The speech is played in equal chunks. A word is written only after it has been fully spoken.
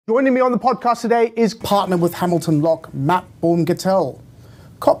Joining me on the podcast today is partner with Hamilton Locke, Matt Baumgurtel.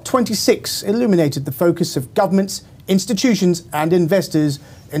 COP26 illuminated the focus of governments, institutions and investors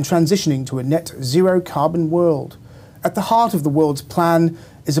in transitioning to a net zero carbon world. At the heart of the world's plan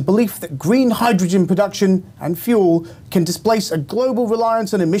is a belief that green hydrogen production and fuel can displace a global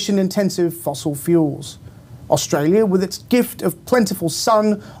reliance on emission-intensive fossil fuels. Australia, with its gift of plentiful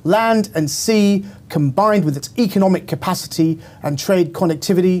sun, land and sea, combined with its economic capacity and trade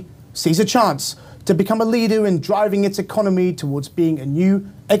connectivity, sees a chance to become a leader in driving its economy towards being a new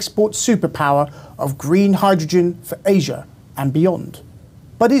export superpower of green hydrogen for Asia and beyond.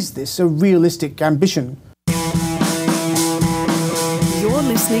 But is this a realistic ambition? You're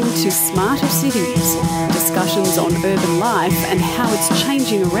listening to Smarter Cities, discussions on urban life and how it's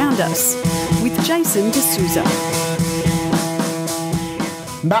changing around us, with Jason D'Souza.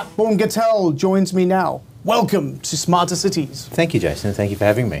 Matt Baumgurtel joins me now. Welcome to Smarter Cities. Thank you, Jason. Thank you for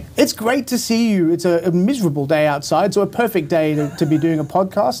having me. It's great to see you. It's a miserable day outside, so a perfect day to be doing a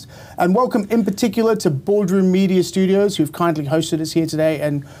podcast. And welcome in particular to Boardroom Media Studios, who've kindly hosted us here today,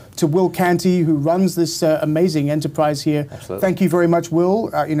 and to Will Canty, who runs this amazing enterprise here. Absolutely. Thank you very much, Will.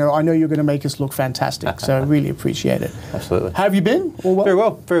 I know you're going to make us look fantastic, so I really appreciate it. Absolutely. How have you been? All well? Very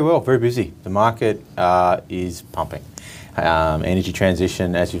well, very well, very busy. The market is pumping. Energy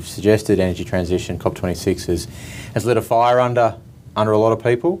transition, as you've suggested, energy transition, COP26 has lit a fire under a lot of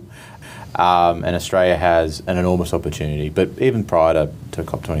people, and Australia has an enormous opportunity. But even prior to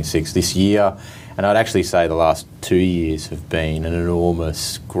COP26 this year, and I'd actually say the last 2 years have been an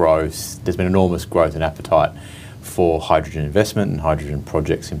enormous growth. There's been enormous growth and appetite for hydrogen investment and hydrogen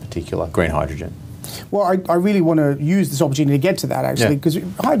projects in particular, green hydrogen. Well, I really want to use this opportunity to get to that, actually, because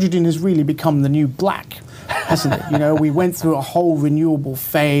hydrogen has really become the new black, hasn't it? You know, we went through a whole renewable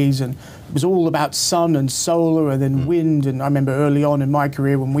phase, and it was all about sun and solar and then wind. And I remember early on in my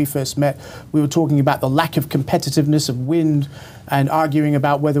career when we first met, we were talking about the lack of competitiveness of wind and arguing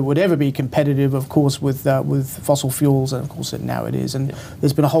about whether it would ever be competitive, of course, with fossil fuels, and of course now it is. And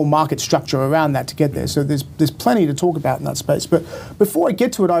there's been a whole market structure around that to get there. So there's plenty to talk about in that space. But before I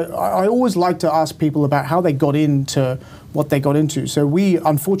get to it, I always like to ask people about how they got into what they got into. So we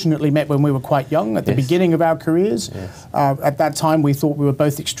unfortunately met when we were quite young, at the beginning of our careers. At that time, we thought we were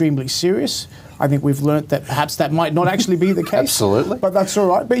both extremely serious. I think we've learnt that perhaps that might not actually be the case. Absolutely. But that's all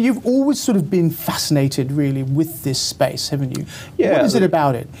right. But you've always sort of been fascinated, really, with this space, haven't you? Yeah. What is it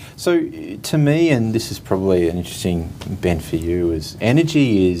about it? So to me, and this is probably an interesting bent for you, is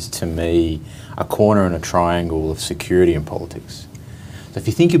energy is, to me, a corner in a triangle of security and politics. So if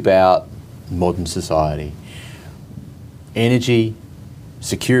you think about modern society, energy,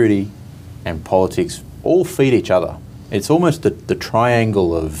 security and politics all feed each other. It's almost the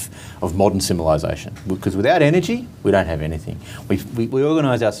triangle of modern civilization, because without energy we don't have anything. We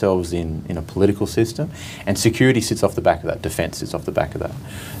organise ourselves in a political system, and security sits off the back of that, defence sits off the back of that.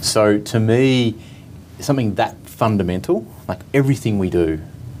 So to me, something that fundamental, like everything we do,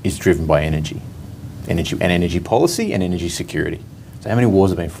 is driven by energy and energy policy and energy security. So how many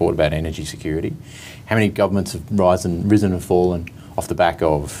wars have been fought about energy security? How many governments have risen and fallen off the back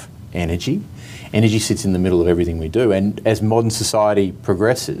of energy? Energy sits in the middle of everything we do. And as modern society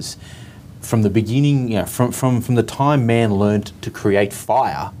progresses, from the beginning, from the time man learned to create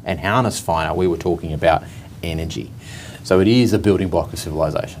fire and harness fire, we were talking about energy. So it is a building block of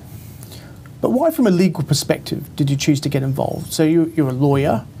civilization. But why, from a legal perspective, did you choose to get involved? So you're a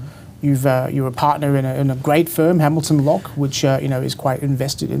lawyer. You're a partner in a great firm, Hamilton Locke, which is quite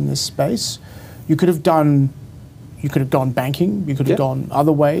invested in this space. You could have gone banking. You could have gone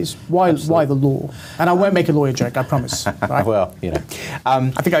other ways. Why the law? And I won't make a lawyer joke, I promise. Right? Well,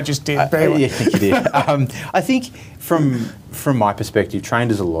 I think I just did. Yeah, I think you did. I think from my perspective, trained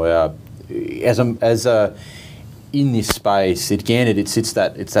as a lawyer, in this space, again, it's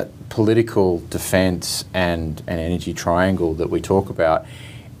that political defence and energy triangle that we talk about.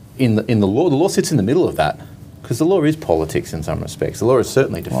 In the law sits in the middle of that, because the law is politics in some respects. The law is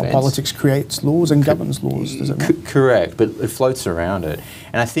certainly defence. Well, politics creates laws and governs laws, does it not? Correct, but it floats around it.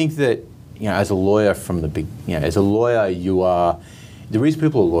 And I think that, as a lawyer as a lawyer, the reason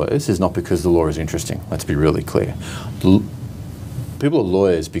people are lawyers is not because the law is interesting. Let's be really clear. People are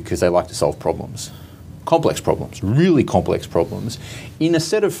lawyers because they like to solve problems. Complex problems, really complex problems, in a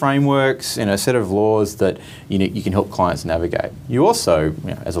set of frameworks, in a set of laws that you can help clients navigate. You also,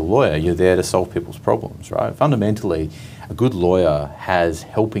 as a lawyer, you're there to solve people's problems, right? Fundamentally, a good lawyer has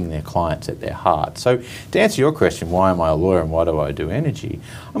helping their clients at their heart. So to answer your question, why am I a lawyer and why do I do energy?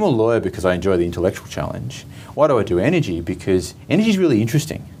 I'm a lawyer because I enjoy the intellectual challenge. Why do I do energy? Because energy is really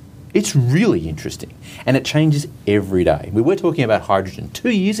interesting. It's really interesting, and it changes every day. We were talking about hydrogen 2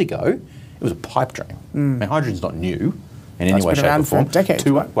 years ago. It was a pipe dream. I mean, hydrogen's not new in any way, shape, or form. For decades,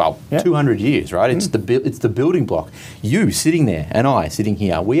 right? 200 years, right? It's the building block. You sitting there and I sitting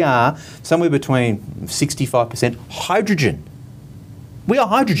here, we are somewhere between 65% hydrogen. We are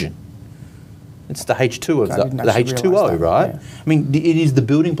hydrogen. It's the H2 of the H2O, right? Yeah. I mean, it is the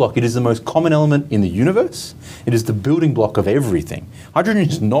building block. It is the most common element in the universe. It is the building block of everything. Hydrogen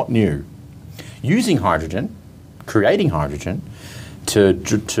is not new. Using hydrogen, creating hydrogen,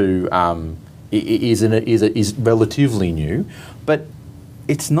 is relatively new, but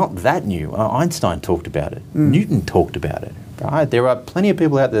it's not that new. Einstein talked about it. Newton talked about it. Right? There are plenty of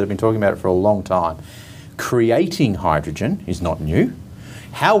people out there that have been talking about it for a long time. Creating hydrogen is not new.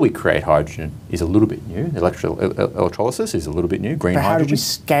 How we create hydrogen is a little bit new. Electrolysis is a little bit new. Green but how hydrogen. do we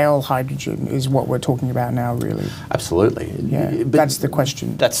scale hydrogen is what we're talking about now, really. Absolutely. Yeah, but that's the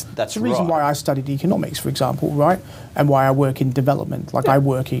question. That's the reason why I studied economics, for example, right? And why I work in development. Like I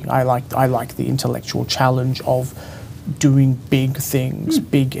like the intellectual challenge of doing big things,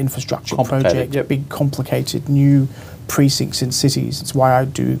 big infrastructure projects, big complicated new precincts in cities. It's why I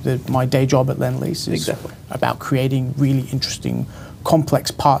do my day job at Lend-Lease is about creating really interesting complex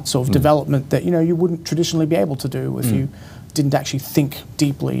parts of development that you wouldn't traditionally be able to do if you didn't actually think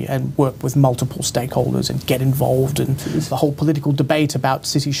deeply and work with multiple stakeholders and get involved. And the whole political debate about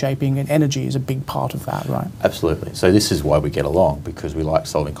city shaping and energy is a big part of that, right? Absolutely. So this is why we get along, because we like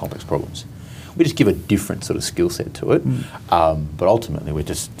solving complex problems. We just give a different sort of skill set to it, but ultimately we're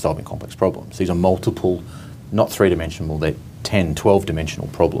just solving complex problems. These are multiple, not three-dimensional, they're 10, 12-dimensional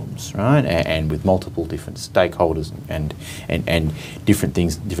problems, right? And with multiple different stakeholders and different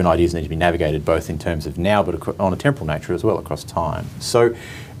things, different ideas need to be navigated both in terms of now, but on a temporal nature as well across time. So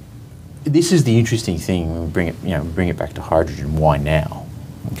this is the interesting thing when we bring it back to hydrogen. Why now?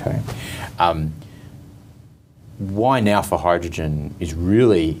 Okay, why now for hydrogen is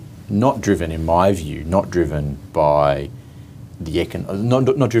really not driven, in my view, not driven by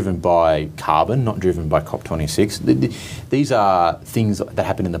not driven by carbon, not driven by COP26. These are things that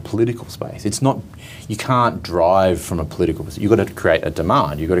happen in the political space. It's not, you can't drive from a political, you've got to create a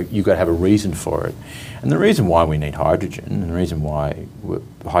demand, you've got to have a reason for it. And the reason why we need hydrogen, and the reason why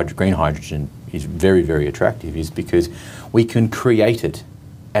green hydrogen is very, very attractive is because we can create it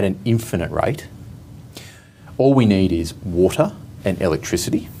at an infinite rate. All we need is water and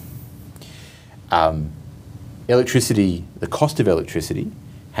electricity. Electricity, the cost of electricity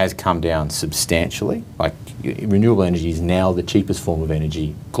has come down substantially. Like renewable energy is now the cheapest form of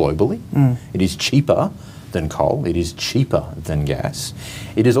energy globally. It is cheaper than coal. It is cheaper than gas.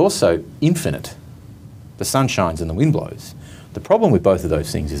 It is also infinite. The sun shines and the wind blows. The problem with both of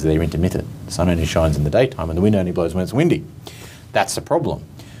those things is they're intermittent. The sun only shines in the daytime and the wind only blows when it's windy. That's the problem.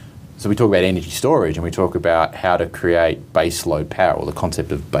 So we talk about energy storage and we talk about how to create base load power, or the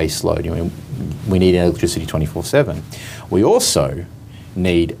concept of base load. We need electricity 24/7. We also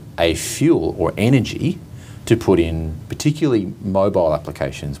need a fuel or energy to put in particularly mobile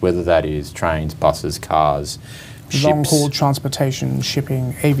applications, whether that is trains, buses, cars, ships. Long-haul transportation,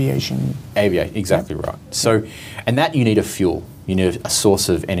 shipping, aviation. Exactly right. So, and that you need a fuel. You need a source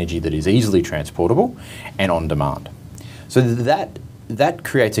of energy that is easily transportable and on demand. So that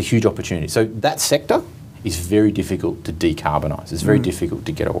creates a huge opportunity. So that sector is very difficult to decarbonise. It's very difficult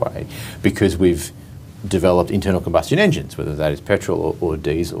to get away because we've developed internal combustion engines, whether that is petrol or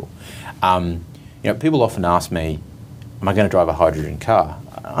diesel. People often ask me, am I going to drive a hydrogen car?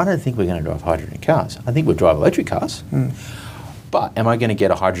 I don't think we're going to drive hydrogen cars. I think we'll drive electric cars. But am I going to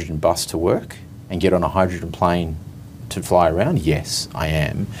get a hydrogen bus to work and get on a hydrogen plane to fly around? Yes, I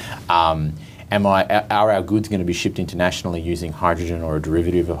am. Are our goods going to be shipped internationally using hydrogen or a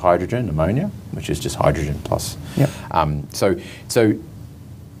derivative of hydrogen, ammonia, which is just hydrogen plus? So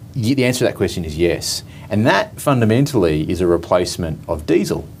the answer to that question is yes. And that fundamentally is a replacement of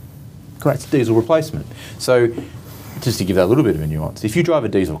diesel. Correct. It's diesel replacement. So just to give that a little bit of a nuance, if you drive a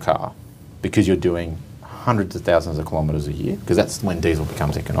diesel car because you're doing hundreds of thousands of kilometres a year, because that's when diesel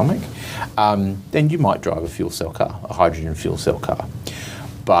becomes economic, then you might drive a fuel cell car, a hydrogen fuel cell car.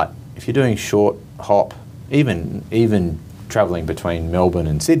 But if you're doing short hop, even travelling between Melbourne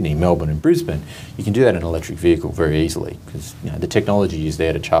and Sydney, Melbourne and Brisbane, you can do that in an electric vehicle very easily because the technology is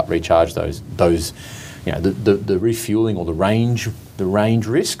there to recharge those. The refuelling or the range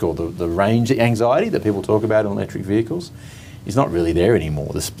risk or the range anxiety that people talk about in electric vehicles is not really there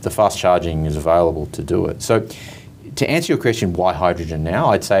anymore. The fast charging is available to do it. So to answer your question, why hydrogen now?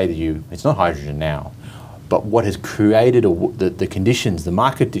 I'd say to you, it's not hydrogen now. But what has created the conditions, the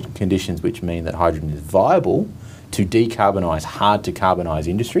market conditions which mean that hydrogen is viable to decarbonise hard to carbonise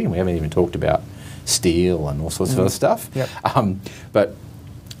industry, and we haven't even talked about steel and all sorts of other stuff. Yep. But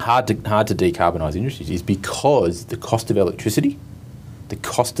hard to decarbonise industries is because the cost of electricity, the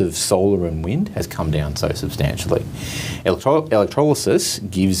cost of solar and wind has come down so substantially. Electrolysis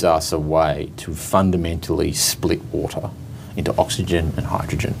gives us a way to fundamentally split water into oxygen and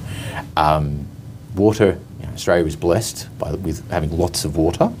hydrogen. Water, Australia is blessed with having lots of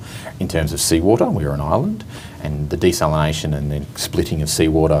water in terms of seawater. We're an island, and the desalination and then splitting of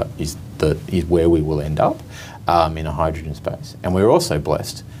seawater is where we will end up in a hydrogen space. And we're also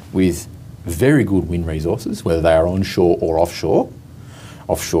blessed with very good wind resources, whether they are onshore or offshore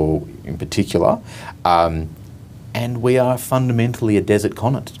in particular. And we are fundamentally a desert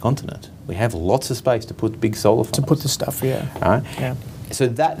continent. We have lots of space to put big solar farms. To put the stuff, yeah. Right? Yeah. So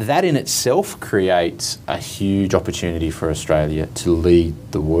that in itself creates a huge opportunity for Australia to lead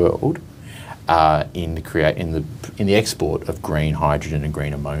the world in the export of green hydrogen and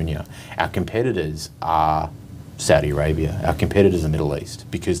green ammonia. Our competitors are Saudi Arabia. Our competitors are the Middle East,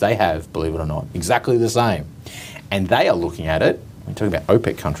 because they have, believe it or not, exactly the same. And they are looking at it, we're talking about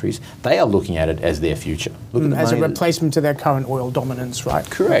OPEC countries, they are looking at it as their future. As a replacement to their current oil dominance, right?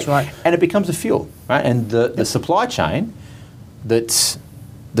 Correct. That's right. And it becomes a fuel, right? And the supply chain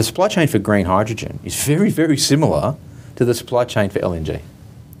for green hydrogen is very, very similar to the supply chain for LNG.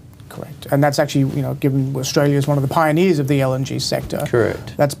 Correct. And that's actually, given Australia is one of the pioneers of the LNG sector.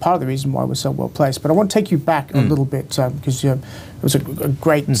 Correct. That's part of the reason why we're so well placed. But I want to take you back a little bit, because it was a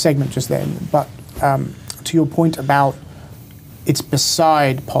great segment just then. But to your point about it's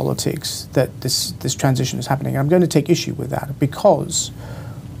beside politics that this transition is happening. I'm going to take issue with that, because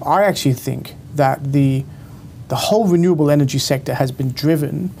I actually think that the whole renewable energy sector has been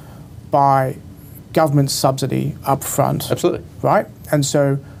driven by government subsidy up front. Absolutely. Right? And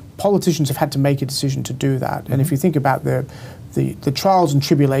so politicians have had to make a decision to do that. And if you think about the trials and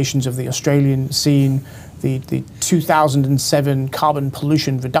tribulations of the Australian scene, the 2007 carbon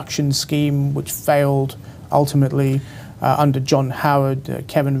pollution reduction scheme, which failed ultimately under John Howard,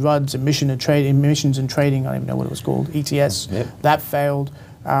 Kevin Rudd's emissions and trading, I don't even know what it was called, ETS, that failed.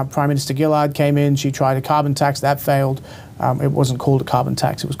 Prime Minister Gillard came in, she tried a carbon tax, that failed. It wasn't called a carbon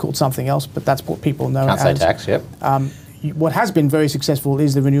tax, it was called something else, but that's what people know Can't say tax, yep. What has been very successful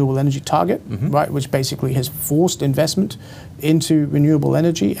is the renewable energy target, right, which basically has forced investment into renewable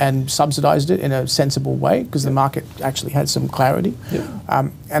energy and subsidised it in a sensible way, because the market actually had some clarity.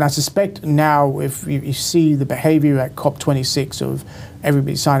 And I suspect now, if you see the behaviour at COP26 of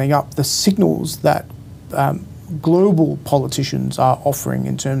everybody signing up, the signals that global politicians are offering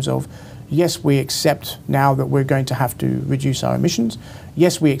in terms of, yes, we accept now that we're going to have to reduce our emissions.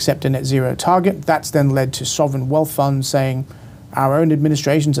 Yes, we accept a net zero target. That's then led to sovereign wealth funds saying, our own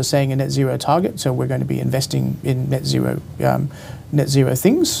administrations are saying a net zero target, so we're going to be investing in net zero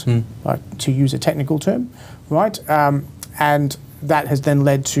things, to use a technical term, right? And that has then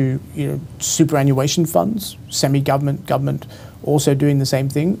led to superannuation funds, semi-government, government also doing the same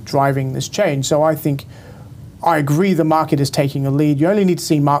thing, driving this change. So I agree the market is taking a lead. You only need to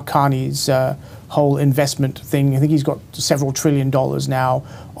see Mark Carney's whole investment thing. I think he's got several $1 trillion now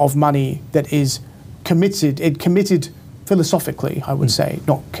of money that is committed. It committed philosophically, I would say,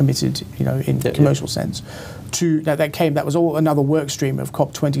 not committed, in commercial sense. That was all another work stream of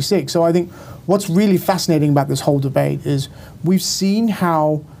COP26. So I think what's really fascinating about this whole debate is we've seen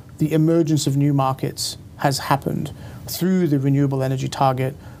how the emergence of new markets has happened through the renewable energy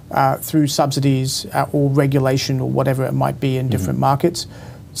target, through subsidies or regulation or whatever it might be in different markets.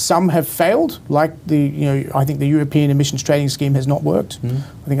 Some have failed, like I think the European emissions trading scheme has not worked.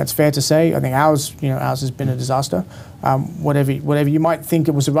 I think that's fair to say. I think ours has been a disaster. Whatever you might think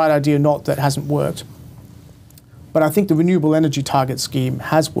it was the right idea or not, that hasn't worked. But I think the renewable energy target scheme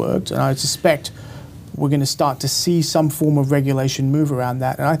has worked, and I suspect we're going to start to see some form of regulation move around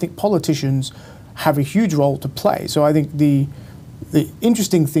that. And I think politicians have a huge role to play. So I think the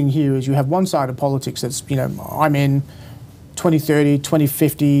interesting thing here is you have one side of politics that's, I'm in 2030,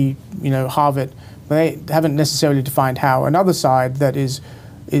 2050, Harvard, but they haven't necessarily defined how. Another side that is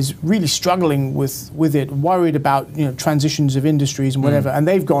really struggling with it, worried about transitions of industries and whatever, and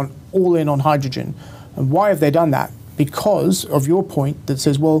they've gone all in on hydrogen. And why have they done that? Because of your point that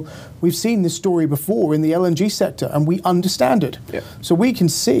says, well, we've seen this story before in the LNG sector and we understand it. Yep. So we can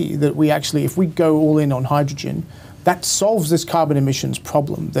see that we actually, if we go all in on hydrogen, that solves this carbon emissions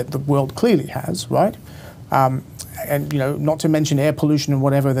problem that the world clearly has, right? And not to mention air pollution and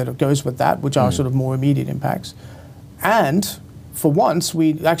whatever that goes with that, which are sort of more immediate impacts. And for once,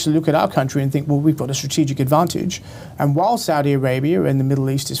 we actually look at our country and think, well, we've got a strategic advantage. And while Saudi Arabia and the Middle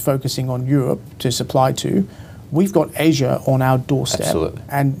East is focusing on Europe to supply to, we've got Asia on our doorstep. Absolutely.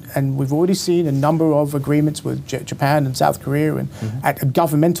 And we've already seen a number of agreements with Japan and South Korea and at a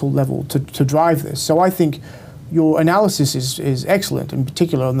governmental level to drive this. So I think your analysis is excellent, in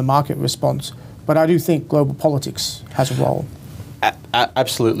particular on the market response. But I do think global politics has a role.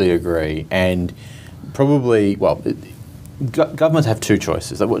 Absolutely agree. And probably, well, governments have two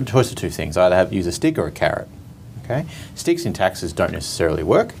choices. They have choice of two things. Either use a stick or a carrot. Okay, sticks in taxes don't necessarily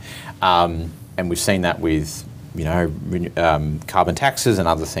work, and we've seen that with carbon taxes and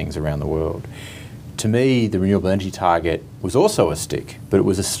other things around the world. To me, the renewable energy target was also a stick, but it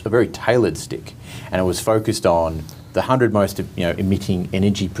was a very tailored stick, and it was focused on the 100 most emitting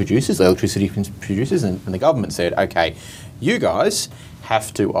energy producers, electricity producers, and the government said, okay, you guys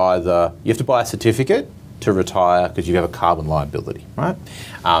have to buy a certificate to retire because you have a carbon liability, right?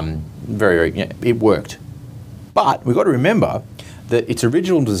 It worked. But we've got to remember that its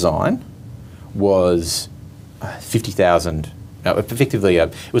original design was 50,000. Effectively,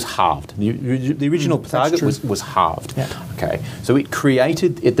 it was halved. The original target was halved. Yeah. Okay, so it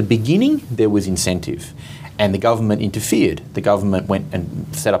created, at the beginning, there was incentive. And the government interfered. The government went and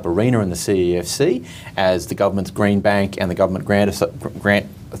set up ARENA and the CEFC as the government's green bank and the government grant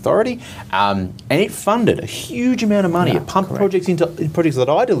authority, and it funded a huge amount of money. It pumped projects into projects that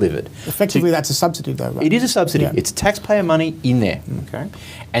I delivered. Effectively, that's a subsidy, though, right? It is a subsidy. Yeah. It's taxpayer money in there. Okay,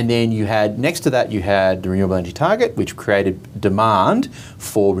 and then next to that you had the renewable energy target, which created demand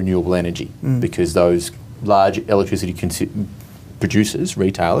for renewable energy because those large electricity producers,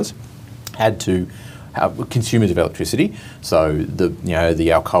 retailers, had to. Consumers of electricity, so the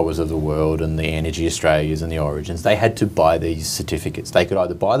Alcoas of the world and the Energy Australias and the Origins, they had to buy these certificates. They could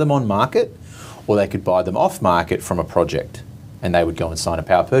either buy them on market or they could buy them off market from a project, and they would go and sign a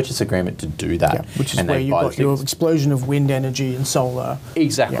power purchase agreement to do that. Yeah, which is where you've got your explosion of wind energy and solar.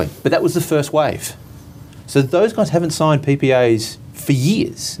 Exactly, but that was the first wave. So those guys haven't signed PPAs for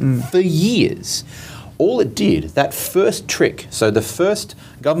years. For years. All it did, that first trick, so the first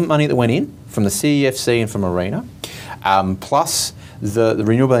government money that went in from the CEFC and from ARENA, plus the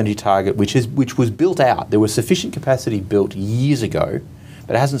renewable energy target, which was built out. There was sufficient capacity built years ago,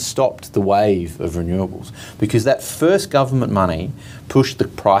 but it hasn't stopped the wave of renewables because that first government money pushed the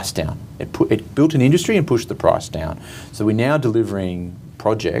price down. It built an industry and pushed the price down. So we're now delivering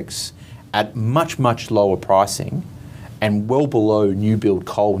projects at much, much lower pricing and well below new build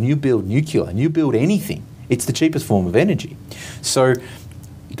coal, new build nuclear, new build anything. It's the cheapest form of energy. So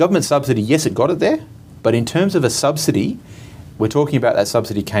government subsidy, yes, it got it there, but in terms of a subsidy, we're talking about that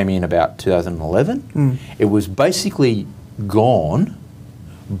subsidy came in about 2011. It was basically gone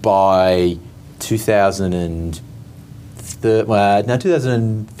by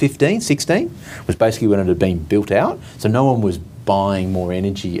 2015, 16 was basically when it had been built out. So no one was buying more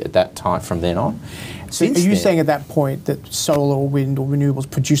energy at that time from then on. So are you saying at that point that solar or wind or renewables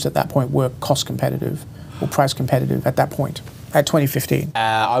produced at that point were cost competitive or price competitive at that point, at 2015?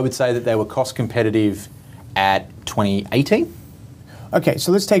 I would say that they were cost competitive at 2018. Okay,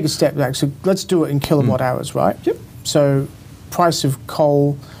 so let's take a step back. So let's do it in kilowatt hours, right? Yep. So price of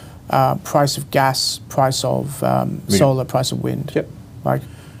coal, price of gas, price of solar, price of wind. Yep. Like,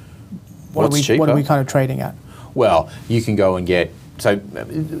 what are we kind of trading at? Well, you can go and get. So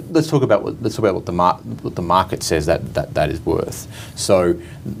let's talk about what the market says that is worth. So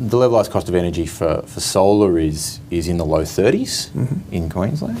the levelised cost of energy for solar is in the low 30s in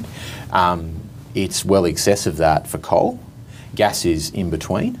Queensland. It's well excess of that for coal. Gas is in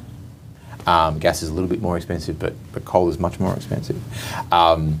between. Gas is a little bit more expensive, but coal is much more expensive.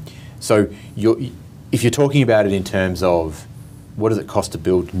 So if you're talking about it in terms of what does it cost to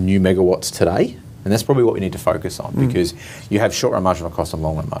build new megawatts today, and that's probably what we need to focus on because you have short-run marginal cost and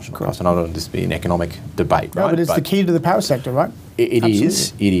long-run marginal cost, and I don't want this to be an economic debate, right? No, but it's the key to the power sector, right? It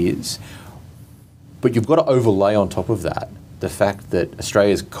is. But you've got to overlay on top of that the fact that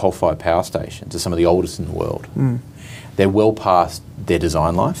Australia's coal-fired power stations are some of the oldest in the world. They're well past their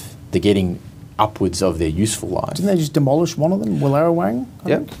design life. They're getting upwards of their useful life. Didn't they just demolish one of them, Willarrawang?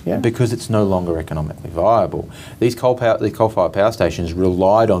 Yeah, because it's no longer economically viable. These coal-fired power stations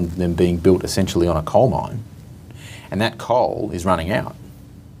relied on them being built essentially on a coal mine, and that coal is running out.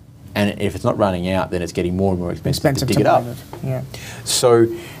 And if it's not running out, then it's getting more and more expensive to dig it up. Yeah. So,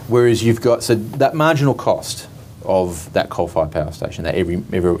 whereas that marginal cost of that coal-fired power station, that every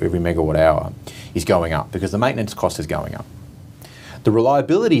megawatt hour, is going up because the maintenance cost is going up. The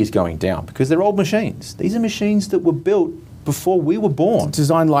reliability is going down because they're old machines. These are machines that were built before we were born.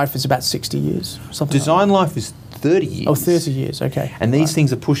 Design life is about 60 years. Design life is 30 years. Oh, 30 years, okay. And these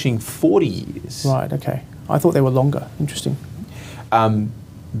things are pushing 40 years. Right, okay. I thought they were longer. Interesting.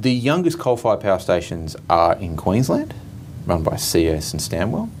 The youngest coal-fired power stations are in Queensland, run by CS and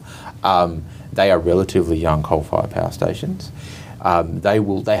Stanwell. They are relatively young coal-fired power stations.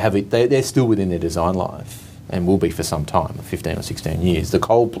 They're still within their design life and will be for some time, 15 or 16 years. The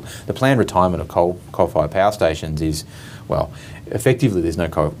planned retirement of coal-fired power stations is, well, effectively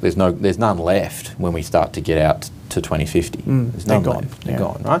there's none left when we start to get out to 2050. There's none left. They're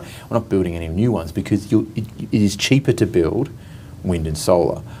gone, right? We're not building any new ones because it is cheaper to build wind and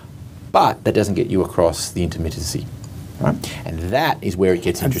solar, but that doesn't get you across the intermittency, right? And that is where it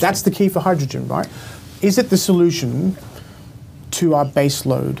gets interesting. And that's the key for hydrogen, right? Is it the solution to our base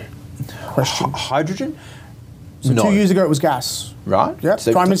load question? Hydrogen? So no. 2 years ago it was gas. Right. Yep.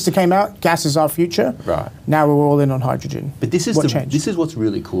 So Prime Minister came out, gas is our future. Right. Now we're all in on hydrogen. But this is what's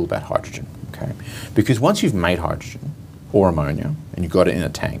really cool about hydrogen, okay? Because once you've made hydrogen or ammonia and you've got it in a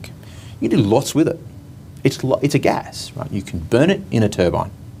tank, you can do lots with it. It's a gas, right? You can burn it in a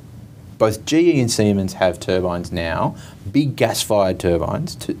turbine. Both GE and Siemens have turbines now, big gas-fired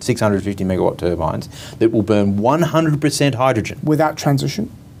turbines, 650 megawatt turbines, that will burn 100% hydrogen. Without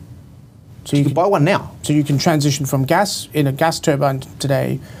transition? So you can buy one now. So you can transition from gas in a gas turbine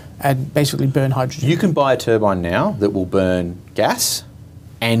today and basically burn hydrogen. You can buy a turbine now that will burn gas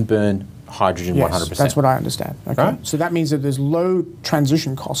and burn hydrogen 100%. That's what I understand. Okay. Right? So that means that there's low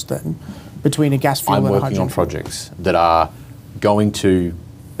transition cost then between a gas fuel and a hydrogen. I'm working on projects that are going to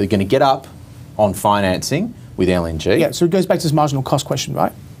get up on financing with LNG. Yeah, so it goes back to this marginal cost question,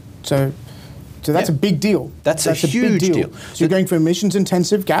 right? So that's a big deal. That's a huge deal. So you're going from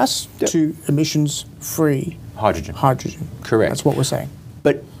emissions-intensive gas to emissions-free hydrogen. Correct. That's what we're saying.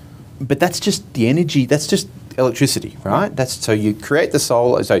 But that's just the energy. That's just electricity, right? So you create the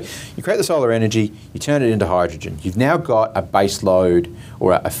solar. So you create the solar energy. You turn it into hydrogen. You've now got a base load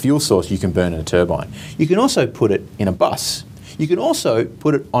or a fuel source you can burn in a turbine. You can also put it in a bus. You can also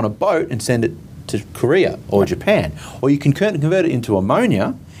put it on a boat and send it to Korea or Japan. Or you can convert it into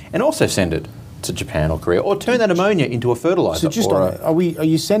ammonia and also send it to Japan or Korea, or turn that ammonia into a fertilizer. So just are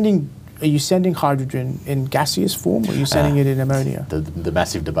you sending hydrogen in gaseous form, or are you sending it in ammonia? The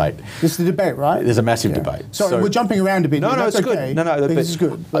massive debate. This is the debate, right? There's a massive debate. So we're jumping around a bit. No, it's okay. good. No, this is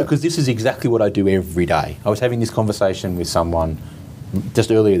good. Because this is exactly what I do every day. I was having this conversation with someone just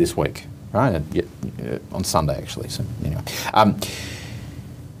earlier this week, right? On Sunday, actually. So anyway.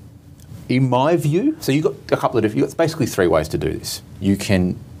 In my view, so you've got a couple of different. You've got basically three ways to do this. You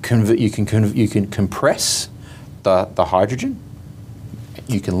can compress the hydrogen.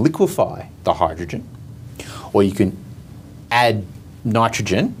 You can liquefy the hydrogen, or you can add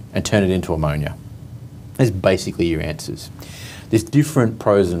nitrogen and turn it into ammonia. That's basically your answers. There's different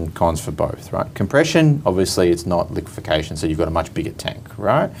pros and cons for both, right? Compression, obviously, it's not liquefaction, so you've got a much bigger tank,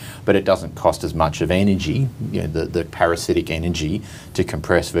 right? But it doesn't cost as much of energy, the parasitic energy, to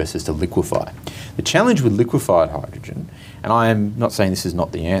compress versus to liquefy. The challenge with liquefied hydrogen, and I am not saying this is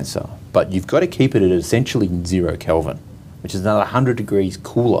not the answer, but you've got to keep it at essentially 0 Kelvin, which is another 100 degrees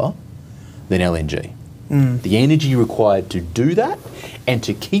cooler than LNG. The energy required to do that and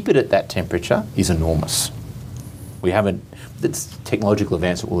to keep it at that temperature is enormous. It's technological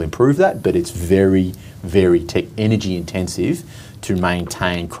advancement will improve that, but it's very, very energy intensive to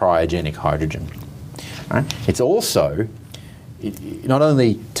maintain cryogenic hydrogen. Right? It's also, not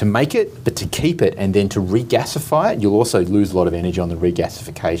only to make it, but to keep it and then to regasify it, you'll also lose a lot of energy on the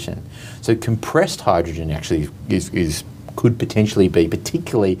regasification. So compressed hydrogen actually could potentially be,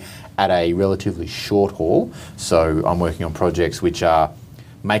 particularly at a relatively short haul. So I'm working on projects which are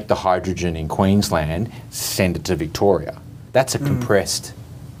make the hydrogen in Queensland, send it to Victoria. That's a compressed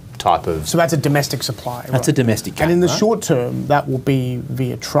type of... So that's a domestic supply, That's a domestic game, And in the right? short term, that will be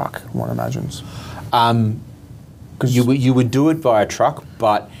via truck, one imagines. You would do it via truck,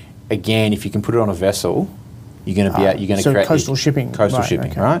 but again, if you can put it on a vessel, you're going to be you're going to create coastal shipping,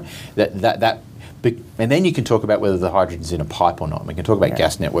 right? And then you can talk about whether the hydrogen's in a pipe or not. We can talk about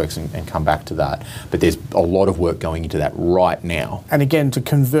gas networks and come back to that. But there's a lot of work going into that right now. And again, to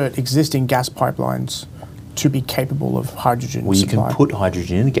convert existing gas pipelines to be capable of hydrogen Well, you supply. can put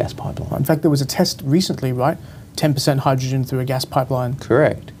hydrogen in a gas pipeline. In fact, there was a test recently, right? 10% hydrogen through a gas pipeline.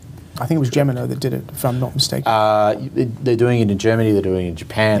 Correct. I think it was Gemini that did it, if I'm not mistaken. They're doing it in Germany, they're doing it in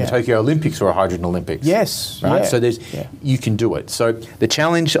Japan. Yeah. The Tokyo Olympics are a hydrogen Olympics. Yes. Right? Yeah. So you can do it. So the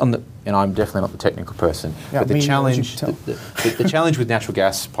challenge and I'm definitely not the technical person, but the challenge with natural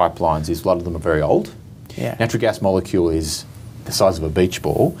gas pipelines is a lot of them are very old. Yeah. Natural gas molecule is the size of a beach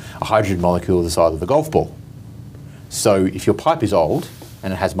ball. A hydrogen molecule is the size of a golf ball. So if your pipe is old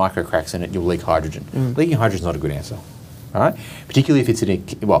and it has micro cracks in it, you'll leak hydrogen. Leaking hydrogen is not a good answer. right? Particularly if it's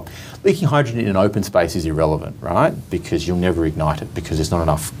leaking hydrogen in an open space is irrelevant, right? Because you'll never ignite it because there's not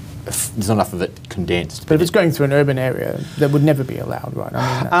enough of it condensed. But if it's going through an urban area, that would never be allowed, right?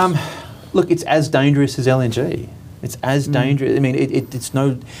 I mean, look, it's as dangerous as LNG. It's as dangerous. I mean,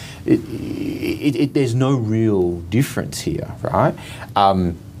 there's no real difference here, right?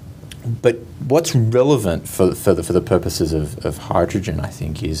 But what's relevant for the purposes of hydrogen, I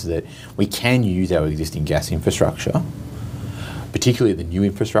think, is that we can use our existing gas infrastructure, particularly the new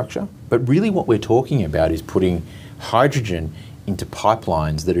infrastructure. But really, what we're talking about is putting hydrogen into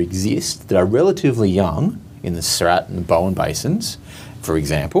pipelines that exist, that are relatively young in the Surat and the Bowen basins, for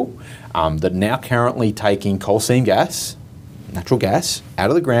example, that are now currently taking coal seam gas, natural gas, out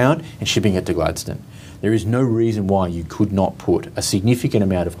of the ground and shipping it to Gladstone. There is no reason why you could not put a significant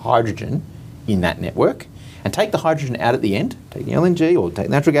amount of hydrogen in that network and take the hydrogen out at the end, take the LNG or take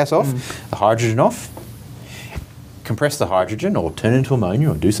natural gas off, the hydrogen off, compress the hydrogen or turn it into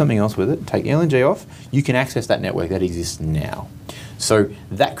ammonia or do something else with it, take the LNG off, you can access that network that exists now. So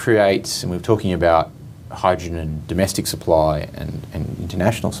that creates, and we're talking about hydrogen and domestic supply and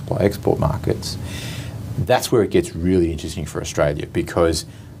international supply, export markets, that's where it gets really interesting for Australia because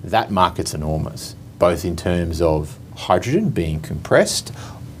that market's enormous, both in terms of hydrogen being compressed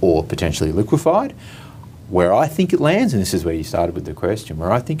or potentially liquefied. Where I think it lands, and this is where you started with the question,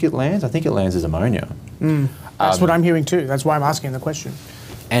 where I think it lands as ammonia. That's what I'm hearing too. That's why I'm asking the question.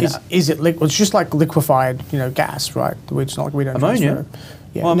 And is it liquid? It's just like liquefied, gas, right? It's not like we don't ammonia. Transfer.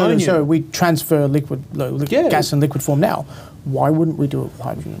 Yeah, well, ammonia. So we transfer gas in liquid form now. Why wouldn't we do it with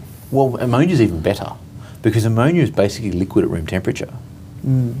hydrogen? Well, ammonia is even better because ammonia is basically liquid at room temperature.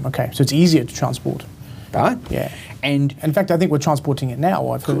 Okay, so it's easier to transport. Right? Yeah. And in fact, I think we're transporting it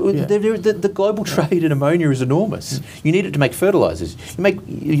now. The global trade in ammonia is enormous. You need it to make fertilisers.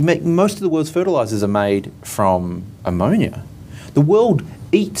 You make most of the world's fertilisers are made from ammonia. The world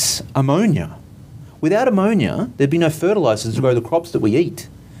eats ammonia. Without ammonia, there'd be no fertilisers to grow the crops that we eat.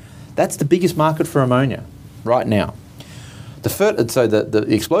 That's the biggest market for ammonia right now. The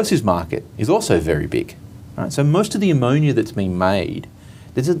explosives market is also very big. Right? So most of the ammonia that's being made,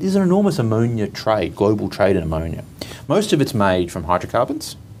 there's an enormous ammonia trade, global trade in ammonia. Most of it's made from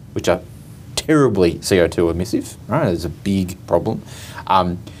hydrocarbons, which are terribly CO2 emissive. Right? There's a big problem.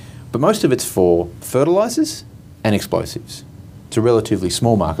 But most of it's for fertilisers and explosives. It's a relatively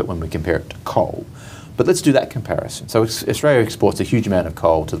small market when we compare it to coal. But let's do that comparison. So Australia exports a huge amount of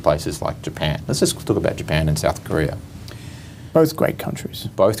coal to places like Japan. Let's just talk about Japan and South Korea. Both great countries.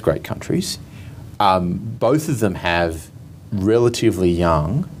 Both great countries. Both of them have relatively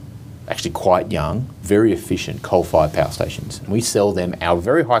young, actually quite young, very efficient coal-fired power stations. And we sell them our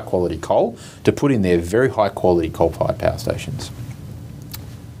very high-quality coal to put in their very high-quality coal-fired power stations.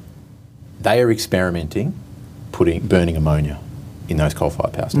 They are experimenting burning ammonia in those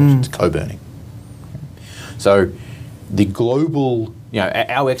coal-fired power stations, co-burning. So the global,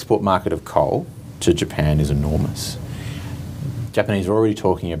 our export market of coal to Japan is enormous. Japanese are already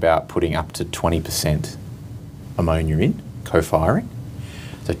talking about putting up to 20% ammonia in, co-firing.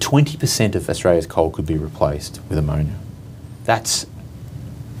 So 20% of Australia's coal could be replaced with ammonia. That's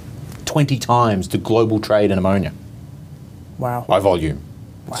 20 times the global trade in ammonia. Wow. By volume.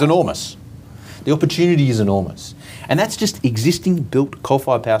 Wow. It's enormous. The opportunity is enormous. And that's just existing built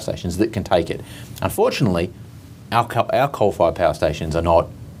coal-fired power stations that can take it. Unfortunately, our coal-fired power stations are not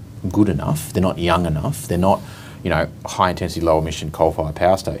good enough. They're not young enough. They're not, high-intensity, low-emission coal-fired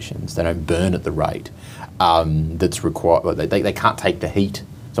power stations. They don't burn at the rate that's required. They can't take the heat.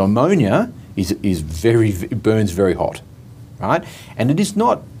 So ammonia burns very hot, right? And it is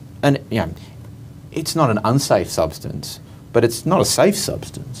not it's not an unsafe substance, but it's not a safe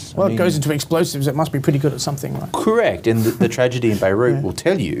substance. Well, it goes into explosives. It must be pretty good at something, right? Correct. And the tragedy in Beirut will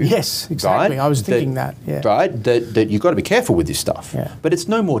tell you. Yes, exactly. Right, I was thinking that. Yeah. Right. That you've got to be careful with this stuff. Yeah. But it's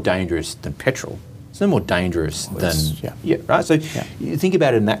no more dangerous than petrol. It's no more dangerous than right. So you think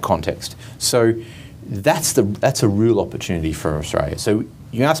about it in that context. So that's a real opportunity for Australia. So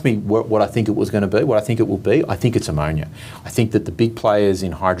you asked me what I think it was going to be. What I think it will be. I think it's ammonia. I think that the big players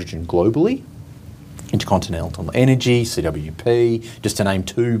in hydrogen globally, Intercontinental Energy, CWP, just to name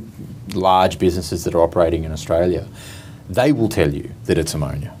two large businesses that are operating in Australia, they will tell you that it's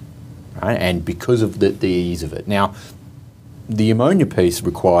ammonia, right? And because of the ease of it. Now, the ammonia piece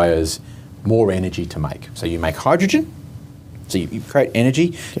requires more energy to make. So you make hydrogen, so you create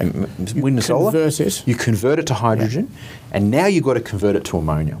energy, wind and solar. You convert it to hydrogen, and now you've got to convert it to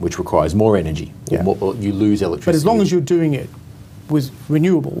ammonia, which requires more energy, or you lose electricity. But as long as you're doing it with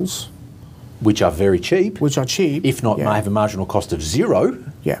renewables, which are very cheap. Which are cheap. If not, may have a marginal cost of zero.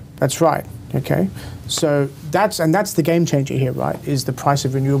 Yeah, that's right. Okay, so that's the game changer here, right? Is the price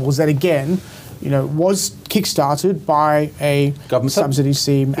of renewables that again, was kickstarted by a Government subsidy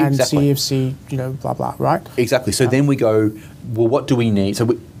scheme and Exactly. CFC, blah blah, right? Exactly. So then we go, well, what do we need?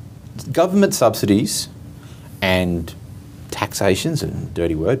 So government subsidies and taxation's a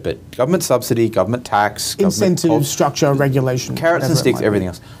dirty word, but government subsidy, government tax, Incentive, structure, regulation, carrots and whatever it sticks, might be. everything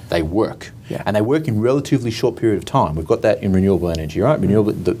else, they work. Yeah. And they work in relatively short period of time. We've got that in renewable energy, right?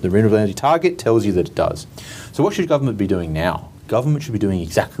 The renewable energy target tells you that it does. So what should government be doing now? Government should be doing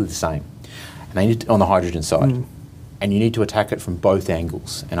exactly the same. And they need to, on the hydrogen side. And you need to attack it from both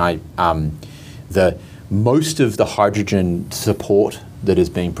angles. And most of the hydrogen support that is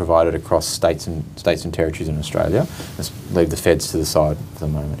being provided across states and territories in Australia, let's leave the feds to the side for the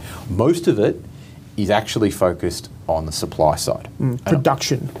moment, most of it is actually focused on the supply side.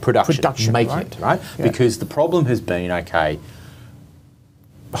 Production, making right? it, right? Yeah. Because the problem has been, okay,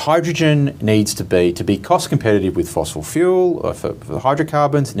 hydrogen needs to be cost competitive with fossil fuel, or for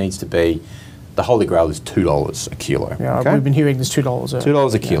hydrocarbons, it needs to be, the holy grail is $2 a kilo. Yeah, okay? we've been hearing this $2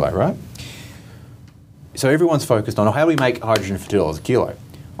 $2 a kilo, right? So everyone's focused on, how do we make hydrogen for $2 a kilo?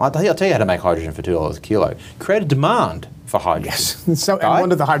 I'll tell you how to make hydrogen for $2 a kilo. Create a demand for hydrogen. Yes. So, and right?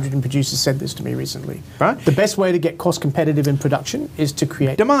 one of the hydrogen producers said this to me recently. Right. The best way to get cost competitive in production is to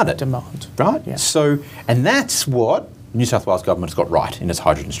create Demand. Right? Yeah. So, and that's what New South Wales government's got right in its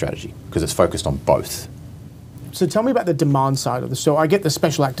hydrogen strategy, because it's focused on both. So tell me about the demand side of this. So I get the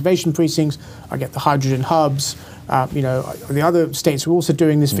special activation precincts, I get the hydrogen hubs. The other states are also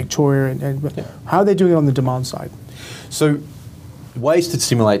doing this, Victoria, how are they doing it on the demand side? So, ways to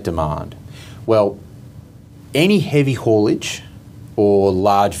stimulate demand. Well, any heavy haulage or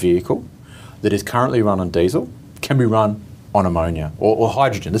large vehicle that is currently run on diesel can be run on ammonia or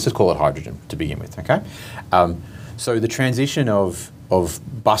hydrogen. Let's just call it hydrogen to begin with, okay? So the transition of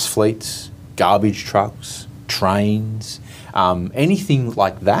bus fleets, garbage trucks, trains, anything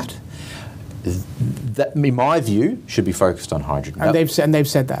like that, in my view, should be focused on hydrogen. And they've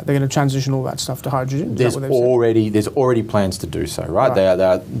said that they're going to transition all that stuff to hydrogen. There's already plans to do so, right?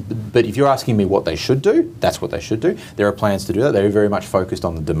 But if you're asking me what they should do, that's what they should do. There are plans to do that. They're very much focused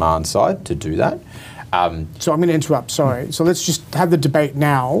on the demand side to do that. So I'm going to interrupt. Sorry. So let's just have the debate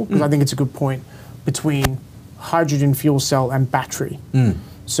now, because I think it's a good point, between hydrogen fuel cell and battery.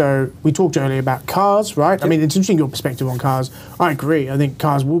 So we talked earlier about cars, right? Yep. I mean, it's interesting your perspective on cars. I agree. I think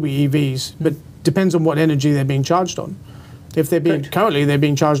cars will be EVs, but depends on what energy they're being charged on. If they're being currently they're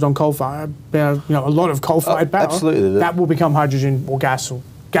being charged on coal-fired, a lot of coal-fired power. Absolutely, that will become hydrogen or gas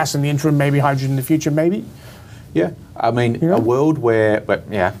in the interim, maybe hydrogen in the future, maybe. Yeah, I mean, a world where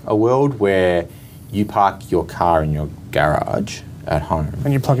you park your car in your garage at home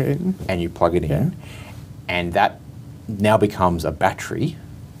and you plug it in, and that now becomes a battery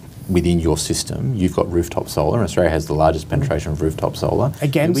within your system. You've got rooftop solar, and Australia has the largest penetration of rooftop solar.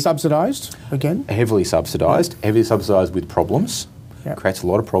 Again, subsidised. Again, heavily subsidised with problems. Yep. Creates a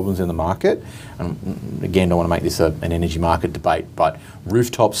lot of problems in the market. And again, don't want to make this an energy market debate, but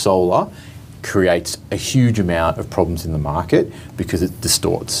rooftop solar creates a huge amount of problems in the market because it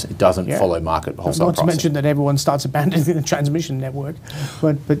distorts. It doesn't follow market wholesale pricing. Not to mention that everyone starts abandoning the transmission network,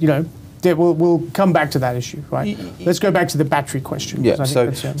 but we'll come back to that issue, right? Let's go back to the battery question. Yeah. So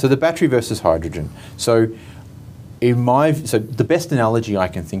the battery versus hydrogen. So the best analogy I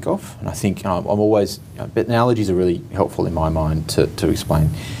can think of, and I think analogies are really helpful in my mind to explain.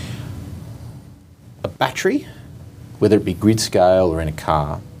 A battery, whether it be grid scale or in a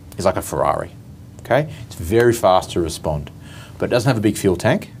car, is like a Ferrari. Okay, it's very fast to respond, but it doesn't have a big fuel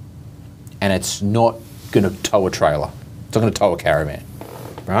tank, and it's not going to tow a trailer. It's not going to tow a caravan,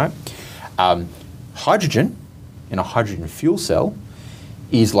 right? Hydrogen in a hydrogen fuel cell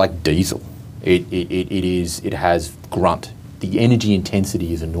is like diesel. It has grunt. The energy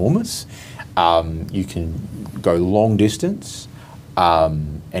intensity is enormous. You can go long distance,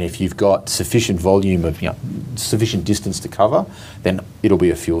 and if you've got sufficient volume of sufficient distance to cover, then it'll be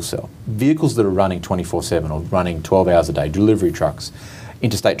a fuel cell. Vehicles that are running 24/7 or running 12 hours a day, delivery trucks,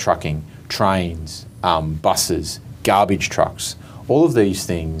 interstate trucking, trains, buses, garbage trucks. All of these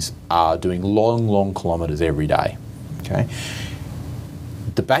things are doing long kilometres every day. Okay,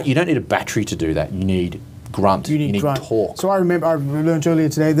 you don't need a battery to do that. You need grunt. You need torque. So I learned earlier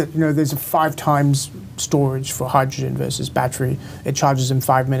today that there's a 5 times storage for hydrogen versus battery. It charges in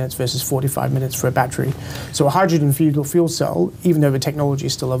 5 minutes versus 45 minutes for a battery. So a hydrogen fuel cell, even though the technology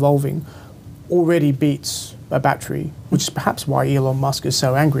is still evolving, already beats a battery, which is perhaps why Elon Musk is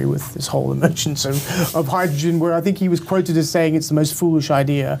so angry with this whole emergence of hydrogen, where I think he was quoted as saying it's the most foolish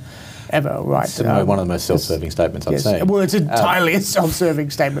idea ever, right? It's one of the most self-serving statements I've seen. Well, it's entirely a self-serving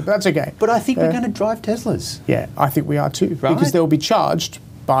statement, but that's okay. But I think we're going to drive Teslas. Yeah, I think we are too, right? because they'll be charged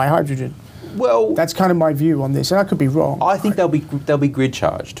by hydrogen. Well, that's kind of my view on this, and I could be wrong. I think they'll be grid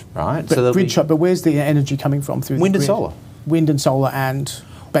charged, right? But but where's the energy coming from through wind the and grid? solar? Wind and solar and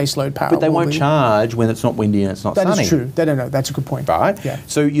baseload power. But they won't charge when it's not windy and it's not sunny. That is true. They don't know. That's a good point. Right? Yeah.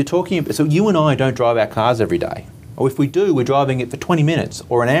 So you're talking. So you and I don't drive our cars every day, or if we do, we're driving it for 20 minutes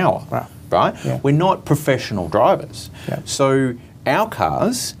or an hour. Wow. Right? Yeah. We're not professional drivers. Yeah. So our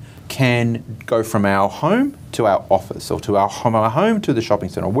cars can go from our home to our office, or to our home to the shopping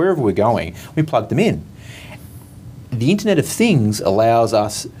centre, wherever we're going. We plug them in. The Internet of Things allows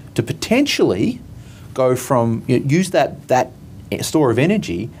us to potentially go from use that store of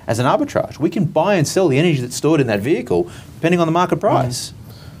energy as an arbitrage. We can buy and sell the energy that's stored in that vehicle depending on the market price.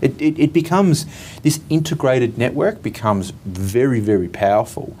 It becomes, this integrated network becomes very, very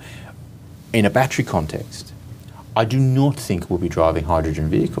powerful. In a battery context, I do not think we'll be driving hydrogen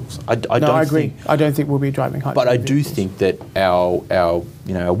vehicles. I agree. I don't think we'll be driving hydrogen. But I vehicles. do think that our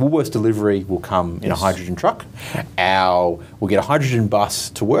Woolworths delivery will come in a hydrogen truck. We'll get a hydrogen bus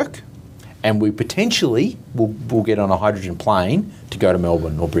to work, and we potentially will get on a hydrogen plane to go to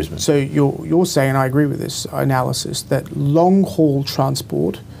Melbourne or Brisbane. So you're saying, I agree with this analysis, that long haul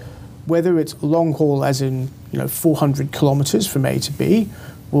transport, whether it's long haul as in 400 kilometres from A to B,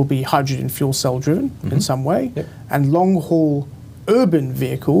 will be hydrogen fuel cell driven in some way, and long haul urban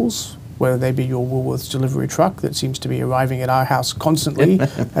vehicles, whether they be your Woolworths delivery truck that seems to be arriving at our house constantly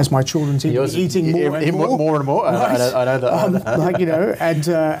as my children seem to be eating more and more. More and more. Right? I know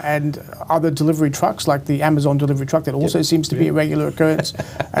that. And other delivery trucks like the Amazon delivery truck that also seems to be a regular occurrence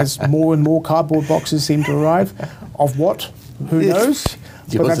as more and more cardboard boxes seem to arrive. Of what? Who knows?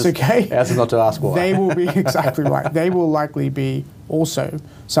 But that's okay. Ours is not to ask why. They will be, exactly right. They will likely be also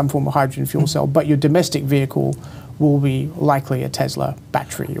some form of hydrogen fuel cell, but your domestic vehicle will be likely a Tesla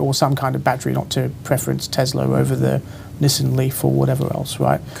battery or some kind of battery, not to preference Tesla over the Nissan Leaf or whatever else,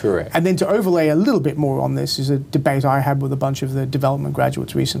 right? Correct. And then to overlay a little bit more on this is a debate I had with a bunch of the development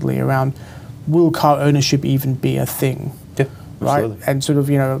graduates recently around, will car ownership even be a thing? Yeah. Right, Absolutely. and sort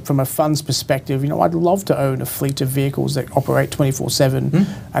of from a funds perspective, I'd love to own a fleet of vehicles that operate 24/7,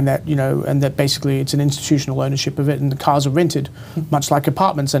 and that basically it's an institutional ownership of it, and the cars are rented, much like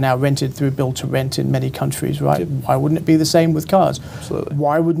apartments are now rented through build to rent in many countries. Right? Why wouldn't it be the same with cars? Absolutely.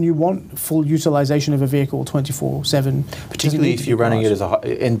 Why wouldn't you want full utilization of a vehicle 24/7? Particularly if you're running it as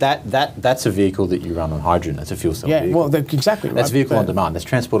and that's a vehicle that you run on hydrogen. That's a fuel cell vehicle. Well, exactly. Right. That's vehicle on demand. That's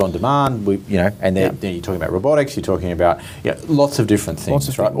transport on demand. And then you're talking about robotics. You're talking about lots of different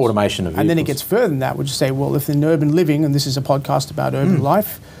things, right? Automation of vehicles. And then it gets further than that, which is say, well, if in urban living, and this is a podcast about urban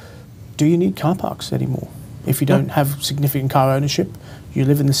life, do you need car parks anymore? If you don't have significant car ownership, you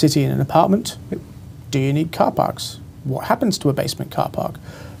live in the city in an apartment, do you need car parks? What happens to a basement car park?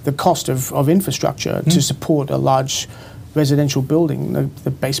 The cost of infrastructure to support a large residential building, the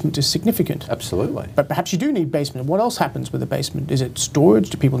basement is significant. Absolutely. But perhaps you do need basement. What else happens with a basement? Is it storage?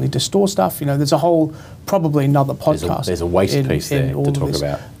 Do people need to store stuff? There's a whole, probably another podcast. There's a waste piece there to talk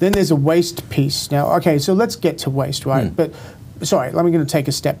about. Then there's a waste piece. Now, okay, so let's get to waste, right? But, sorry, I'm going to take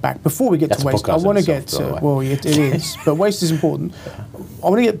a step back. Before we get to waste, I want to get to, well, it is, but waste is important. I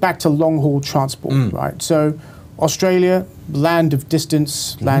want to get back to long-haul transport, right? So, Australia, land of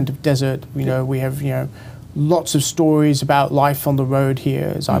distance, land of desert, we have, lots of stories about life on the road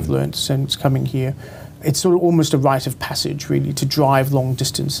here, as I've learned since coming here. It's sort of almost a rite of passage, really, to drive long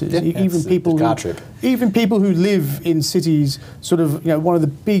distances. Even people who live in cities, sort of, one of the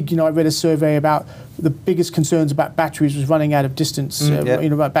big, I read a survey about the biggest concerns about batteries was running out of distance,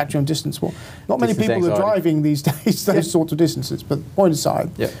 about battery on distance. Well, not many people are driving these days those sorts of distances, but point aside.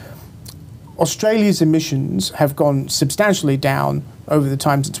 Australia's emissions have gone substantially down over the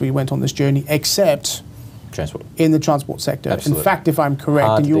time since we went on this journey, except in the transport sector. Absolutely. In fact, if I'm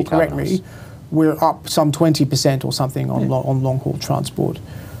correct, and you'll correct me, we're up some 20% or something on long-haul transport.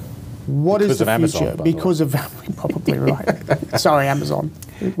 What is the future? Because of Amazon, probably right. Sorry, Amazon.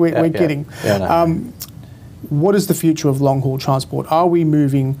 We're kidding. What is the future of long-haul transport? How do we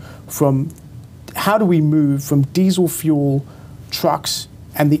move from diesel fuel trucks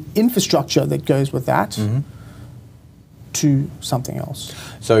and the infrastructure that goes with that to something else?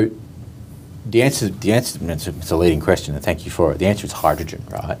 So the answer, it's a leading question, and thank you for it. The answer is hydrogen,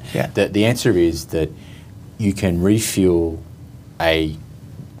 right? Yeah. The answer is that you can refuel a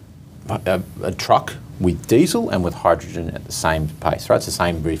truck with diesel and with hydrogen at the same pace, right? It's the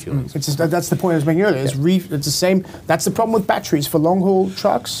same refueling. That's the point I was making earlier. It's the same. That's the problem with batteries for long haul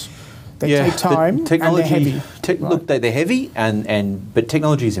trucks. They take time and they're heavy. Look, they're heavy, but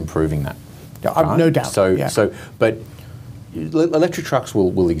technology is improving that. Yeah, right? No doubt. But electric trucks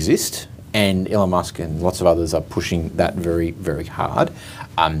will exist, and Elon Musk and lots of others are pushing that very, very hard.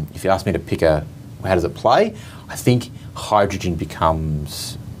 If you ask me to pick how does it play, I think hydrogen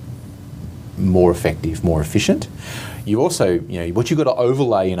becomes more effective, more efficient. You also, what you've got to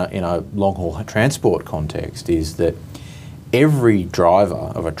overlay in a long haul transport context is that every driver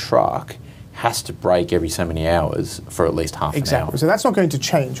of a truck has to brake every so many hours for at least half an hour. Exactly. So that's not going to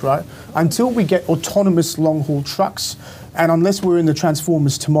change, right? Until we get autonomous long-haul trucks, and unless we're in the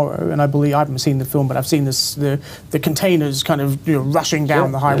Transformers tomorrow, and I haven't seen the film, but I've seen the containers kind of rushing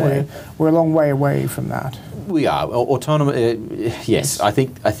down the highway. Yeah. We're a long way away from that. We are. Autonomous, yes. I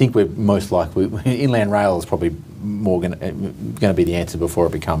think we're most likely, inland rail is probably more going to be the answer before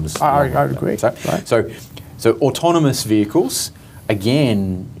it becomes... I agree. So autonomous vehicles...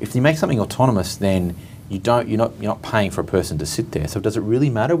 Again, if you make something autonomous, then you're not paying for a person to sit there. So does it really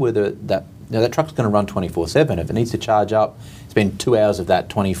matter whether that truck's going to run 24/7? If it needs to charge up, spend 2 hours of that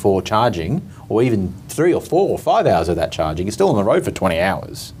 24 charging, or even 3 or 4 or 5 hours of that charging, it's still on the road for 20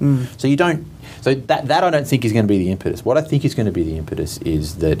 hours. So you don't. So that I don't think is going to be the impetus. What I think is going to be the impetus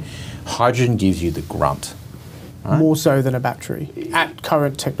is that hydrogen gives you the grunt. Right? More so than a battery at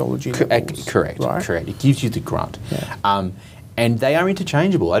current technology levels. Correct. Right? Correct. It gives you the grunt. Yeah. And they are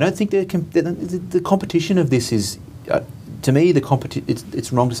interchangeable. I don't think the competition of this is, to me,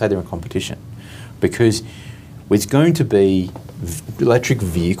 it's wrong to say they're in competition, because it's going to be electric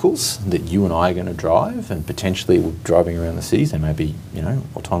vehicles that you and I are going to drive, and potentially we're driving around the cities. They may be,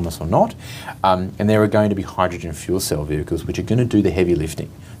 autonomous or not. And there are going to be hydrogen fuel cell vehicles, which are going to do the heavy lifting.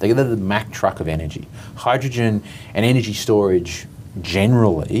 They're the Mack truck of energy. Hydrogen and energy storage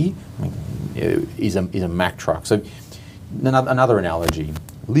generally is a Mack truck. So. Another analogy,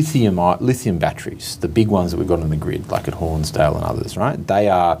 lithium batteries, the big ones that we've got on the grid, like at Hornsdale and others, right? They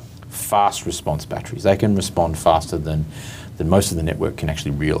are fast response batteries. They can respond faster than most of the network can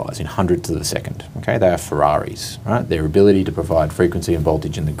actually realise, in hundredths of a second. Okay, they are Ferraris, right? Their ability to provide frequency and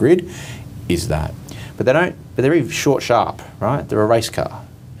voltage in the grid is that. But they're very short, sharp, right? They're a race car.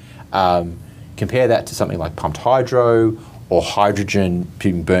 Compare that to something like pumped hydro or hydrogen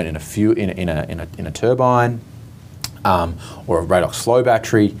being burnt in a turbine. Or a redox flow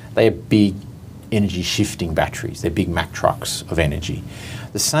battery. They are big energy shifting batteries. They're big Mack trucks of energy.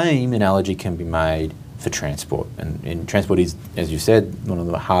 The same analogy can be made for transport. And transport is, as you said, one of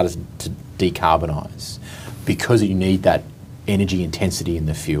the hardest to decarbonise, because you need that energy intensity in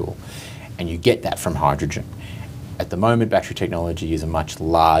the fuel. And you get that from hydrogen. At the moment, battery technology is a much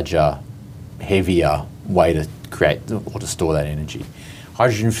larger, heavier way to create or to store that energy.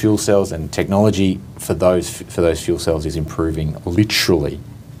 Hydrogen fuel cells and technology for those fuel cells is improving literally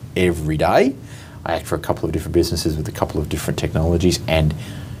every day. I act for a couple of different businesses with a couple of different technologies, and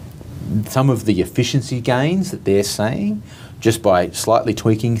some of the efficiency gains that they're saying just by slightly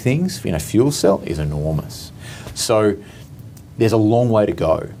tweaking things, fuel cell is enormous. So there's a long way to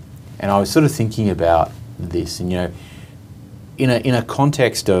go. And I was sort of thinking about this, and in a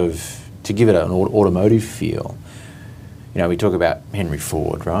context of, to give it an automotive feel. We talk about Henry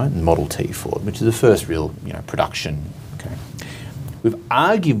Ford, right, and Model T Ford, which is the first real, production. Okay, we've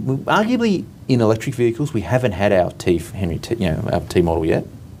arguably in electric vehicles we haven't had our our T model yet.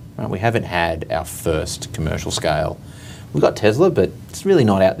 Right? We haven't had our first commercial scale. We've got Tesla, but it's really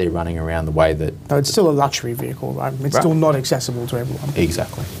not out there running around the way that. No, it's still a luxury vehicle, right? It's still not accessible to everyone.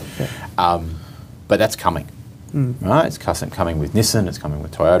 Exactly. Yeah. But that's coming. Right, it's coming with Nissan. It's coming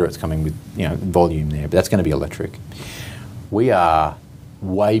with Toyota. It's coming with volume there. But that's going to be electric. We are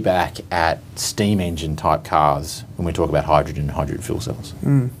way back at steam engine type cars when we talk about hydrogen and hydrogen fuel cells.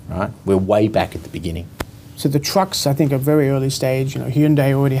 Right? We're way back at the beginning. So the trucks, I think, are very early stage.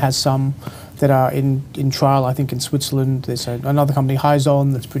 Hyundai already has some that are in trial, I think, in Switzerland. There's another company,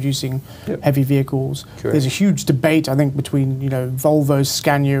 Hyzon, that's producing heavy vehicles. Correct. There's a huge debate, I think, between Volvo,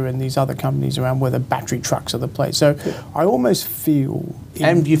 Scania, and these other companies around whether battery trucks are the place. So I almost feel...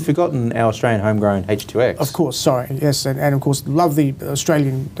 And you've forgotten our Australian homegrown H2X. Of course, sorry, yes. And of course, love the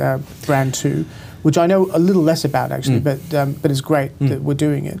Australian brand too, which I know a little less about, actually, but it's great that we're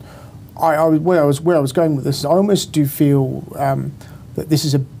doing it. Where I was going with this is I almost do feel that this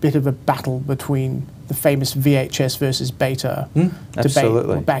is a bit of a battle between the famous VHS versus Beta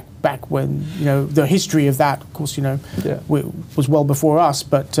debate back when the history of that, of course, was well before us,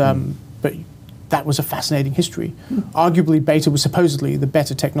 but that was a fascinating history. Arguably, beta was supposedly the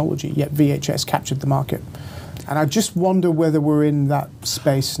better technology, yet VHS captured the market. And I just wonder whether we're in that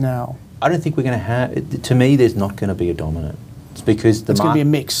space now. I don't think we're going to have. To me, there's not going to be a dominant. It's because it's going to be a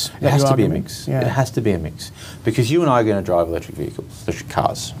mix. It has to be a mix. Yeah. It has to be a mix because you and I are going to drive electric vehicles, electric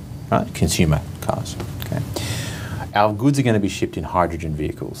cars, right? Consumer cars. Okay. Our goods are going to be shipped in hydrogen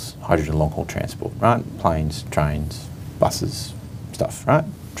vehicles, hydrogen long-haul transport, right? Planes, trains, buses, stuff, right?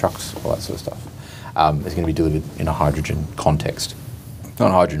 Trucks, all that sort of stuff. It's going to be delivered in a hydrogen context,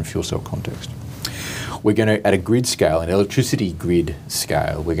 not a hydrogen fuel cell context. We're going to, at a grid scale, an electricity grid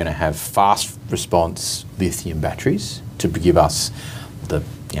scale, we're going to have fast response lithium batteries to give us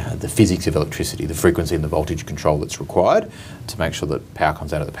the physics of electricity, the frequency and the voltage control that's required to make sure that power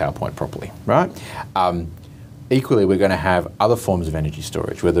comes out of the power point properly, right? Equally, we're going to have other forms of energy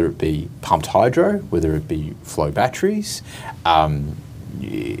storage, whether it be pumped hydro, whether it be flow batteries,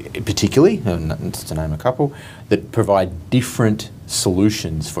 particularly, just to name a couple, that provide different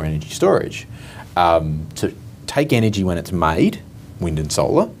solutions for energy storage. To take energy when it's made, wind and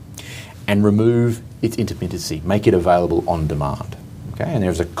solar, and remove its intermittency, make it available on demand. Okay, and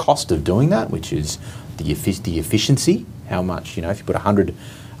there's a cost of doing that, which is the efficiency. How much, if you put 100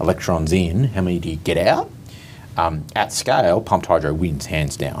 electrons in, how many do you get out? At scale, pumped hydro wins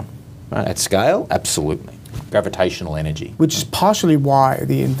hands down. Right? At scale, absolutely. Gravitational energy. Which is partially why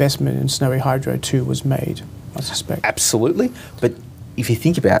the investment in Snowy Hydro 2 was made, I suspect. Absolutely, but if you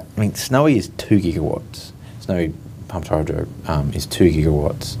think about, Snowy is 2 gigawatts. Snowy pumped hydro is 2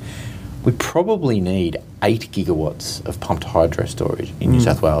 gigawatts. We probably need 8 gigawatts of pumped hydro storage in New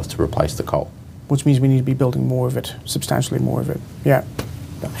South Wales to replace the coal. Which means we need to be building more of it, substantially more of it. Yeah.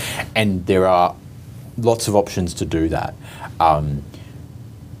 And there are lots of options to do that.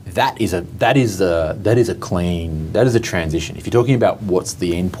 That is a transition. If you're talking about what's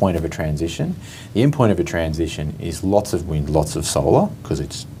the end point of a transition, the end point of a transition is lots of wind, lots of solar, because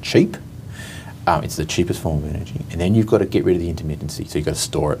it's cheap. It's the cheapest form of energy. And then you've got to get rid of the intermittency, so you've got to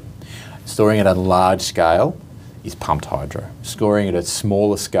store it. Storing it at a large scale is pumped hydro. Storing it at a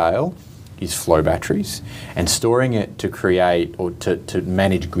smaller scale is flow batteries. And storing it to create or to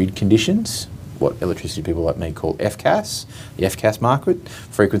manage grid conditions, what electricity people like me call FCAS, the FCAS market,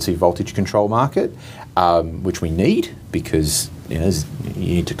 frequency voltage control market, which we need because you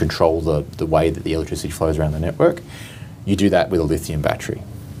need to control the way that the electricity flows around the network. You do that with a lithium battery.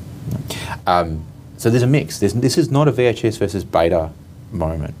 So there's a mix. This is not a VHS versus beta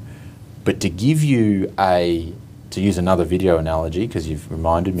moment. But to give you to use another video analogy, because you've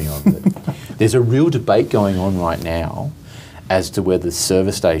reminded me of it, there's a real debate going on right now as to whether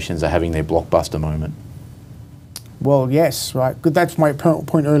service stations are having their blockbuster moment. Well, yes, right. That's my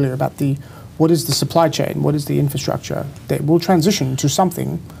point earlier about what is the supply chain, what is the infrastructure that will transition to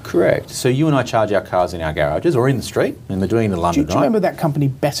something. Correct. So you and I charge our cars in our garages or in the street, and they're doing it in London, do you remember that company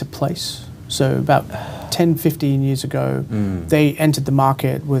Better Place? So about 10, 15 years ago, they entered the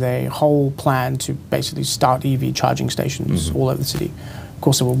market with a whole plan to basically start EV charging stations all over the city. Of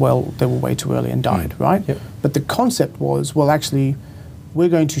course, they were way too early and died, right? Yep. But the concept was, well, actually, we're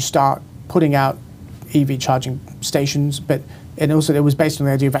going to start putting out EV charging stations, and also it was based on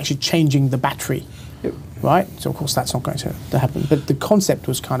the idea of actually changing the battery, right? So of course that's not going to happen, but the concept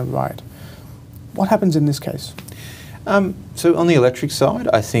was kind of right. What happens in this case? So on the electric side,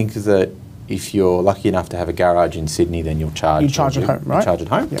 I think that if you're lucky enough to have a garage in Sydney, then you'll charge. You charge at home, right? You charge at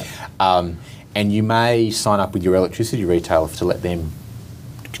home. Yeah. And you may sign up with your electricity retailer to let them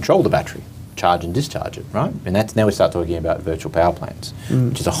control the battery, charge and discharge it, right? And that's now we start talking about virtual power plants,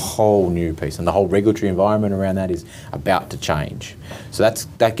 which is a whole new piece, and the whole regulatory environment around that is about to change. So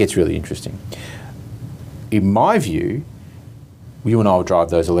that gets really interesting. In my view, you and I will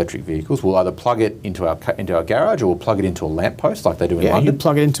drive those electric vehicles. We'll either plug it into our garage, or we'll plug it into a lamppost like they do in London. Yeah, you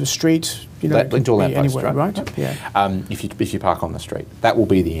plug it into a street. Into a lamppost, anywhere, right? Yeah. If you park on the street, that will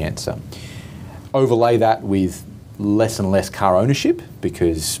be the answer. Overlay that with less and less car ownership,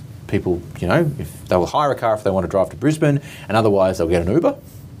 because people, if they will hire a car if they want to drive to Brisbane, and otherwise they'll get an Uber,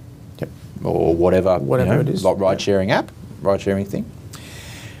 or whatever it is, ride-sharing app, ride-sharing thing.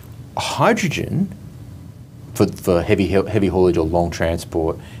 Hydrogen for heavy haulage or long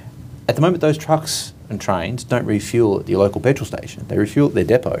transport. At the moment, those trucks and trains don't refuel at your local petrol station. They refuel at their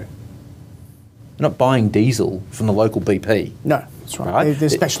depot. They're not buying diesel from the local BP. No, that's right. They're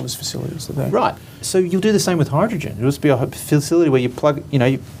specialist facilities. Right. So you'll do the same with hydrogen. It'll just be a facility where you plug,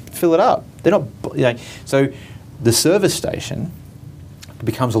 you fill it up. They're not, So the service station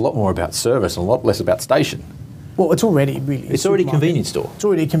becomes a lot more about service and a lot less about station. Well, it's already really. It's already a convenience store. It's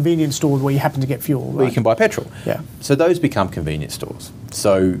already a convenience store where you happen to get fuel. Where you can buy petrol. Yeah. So those become convenience stores.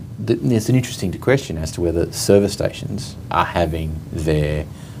 So there's an interesting question as to whether service stations are having their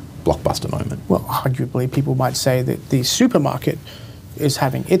blockbuster moment. Well, arguably, people might say that the supermarket is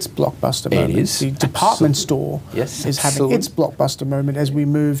having its blockbuster moment. It is. The department store is having its blockbuster moment as we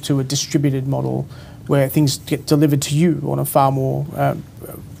move to a distributed model where things get delivered to you on a far more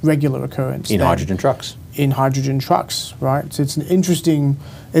regular occurrence. In hydrogen trucks. In hydrogen trucks, right? So it's an interesting,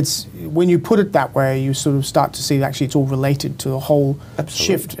 when you put it that way, you sort of start to see that actually it's all related to the whole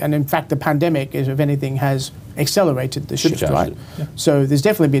shift. And in fact, the pandemic, if anything, has accelerated the shift, right? Yeah. So there's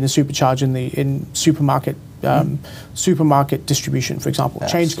definitely been a supercharge in supermarket supermarket distribution, for example,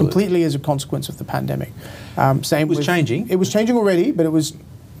 changed completely as a consequence of the pandemic. It was changing. It was changing already, but it was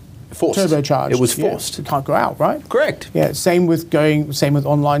forced. Turbocharged. It was forced. You can't go out, right? Correct. Yeah. Same with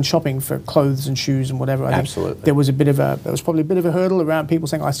online shopping for clothes and shoes and whatever. I think there was probably a bit of a hurdle around people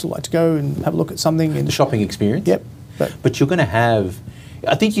saying, I still like to go and have a look at something. The shopping experience. Yep. But you're going to have,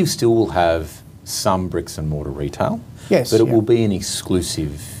 I think you still will have some bricks and mortar retail. Yes. But it will be an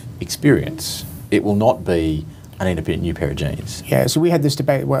exclusive experience. It will not be, I need a new pair of jeans. Yeah, so we had this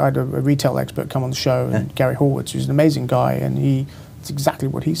debate where I had a retail expert come on the show, and Gary Horwitz, who's an amazing guy, and it's exactly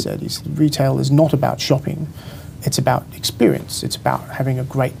what he said. He said retail is not about shopping, it's about experience. It's about having a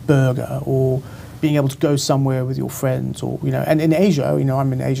great burger or being able to go somewhere with your friends, or and in Asia,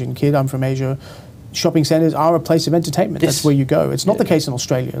 I'm an Asian kid, I'm from Asia. Shopping centres are a place of entertainment. That's where you go. It's not the case in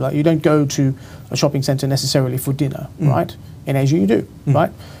Australia. Like, you don't go to a shopping centre necessarily for dinner, right? In Asia, you do,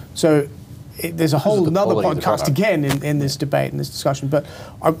 right? So there's a whole another podcast again in this debate and this discussion. But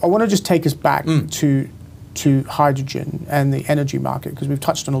I want to just take us back to hydrogen and the energy market, because we've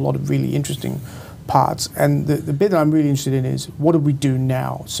touched on a lot of really interesting parts. And the bit that I'm really interested in is, what do we do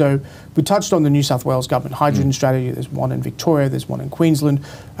now? So we touched on the New South Wales government hydrogen strategy. There's one in Victoria, there's one in Queensland.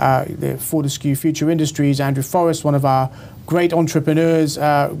 The Fortescue Future Industries, Andrew Forrest, one of our great entrepreneurs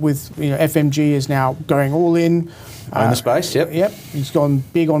with FMG, is now going all in. In the space, yep. Yep, he's gone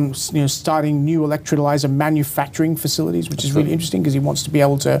big on starting new electrolyzer manufacturing facilities, which is really interesting, because he wants to be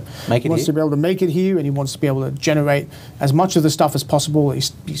able to make it here, and he wants to be able to generate as much of the stuff as possible.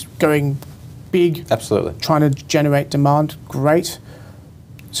 He's going big, trying to generate demand. Great.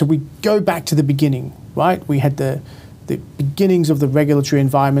 So we go back to the beginning, right? We had the beginnings of the regulatory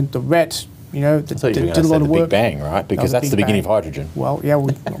environment, the RET. Did a lot of work. Big Bang, right? Because that's the beginning of hydrogen. Well, yeah,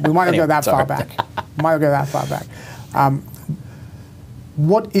 we might not go that far back.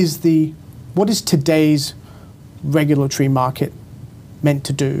 What is today's regulatory market meant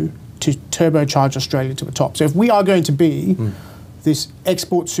to do to turbocharge Australia to the top? So if we are going to be this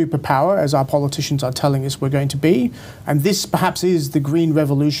export superpower, as our politicians are telling us we're going to be, and this perhaps is the green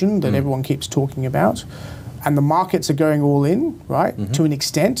revolution that everyone keeps talking about, and the markets are going all in, right, to an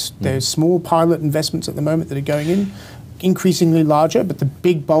extent. There's small pilot investments at the moment that are going in, increasingly larger, but the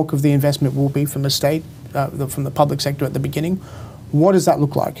big bulk of the investment will be from the state, from the public sector at the beginning. What does that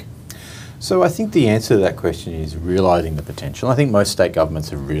look like? So I think the answer to that question is realising the potential. I think most state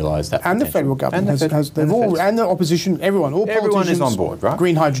governments have realised that potential. And the federal government and the opposition, everyone is on board, right?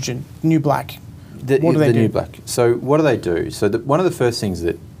 Green hydrogen, new black. What do they do? New black. So what do they do? So one of the first things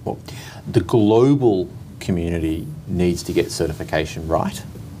that the global community needs to get certification right.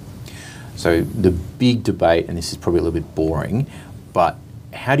 So the big debate, and this is probably a little bit boring, but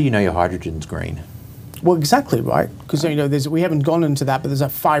how do you know your hydrogen's green? Well, exactly, right? Because we haven't gone into that, but there's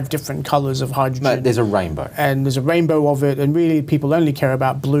 5 different colours of hydrogen. No, there's a rainbow. And there's a rainbow of it, and really people only care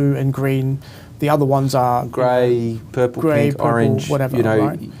about blue and green. The other ones are grey, purple, pink, orange, whatever,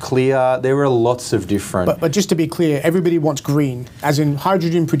 right? Clear. There are lots of different. But just to be clear, everybody wants green, as in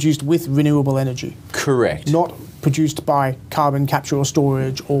hydrogen produced with renewable energy. Correct. Not produced by carbon capture or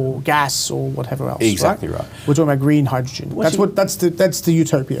storage or gas or whatever else. Exactly right. We're talking about green hydrogen. That's the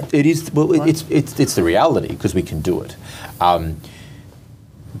utopia. It is. Well, right? it's the reality, because we can do it.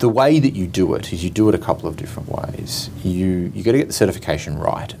 The way that you do it is you do it a couple of different ways. You got to get the certification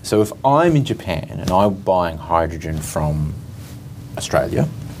right. So if I'm in Japan and I'm buying hydrogen from Australia,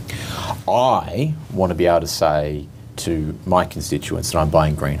 I want to be able to say to my constituents that I'm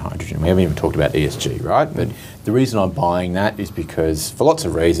buying green hydrogen. We haven't even talked about ESG, right? But the reason I'm buying that is because, for lots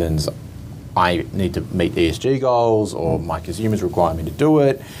of reasons, I need to meet ESG goals, or my consumers require me to do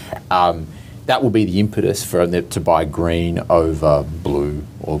it. That will be the impetus for them to buy green over blue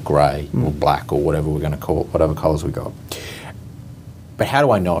or grey or black or whatever we're going to call it, whatever colours we got. But how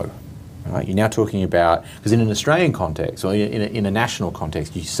do I know? Right? You're now talking about, because in an Australian context, or in a national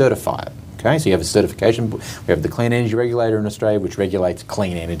context, you certify it. Okay, so you have a certification. We have the Clean Energy Regulator in Australia, which regulates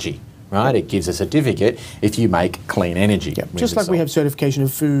clean energy. right? It gives a certificate if you make clean energy. Yep. Just like we have certification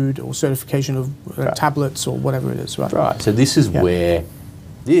of food or certification of tablets or whatever it is, right? Right. So this is where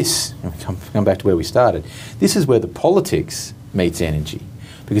come back to where we started. This is where the politics meets energy,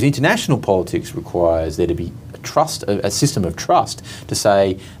 because international politics requires there to be a system of trust to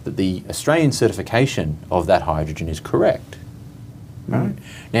say that the Australian certification of that hydrogen is correct. Right?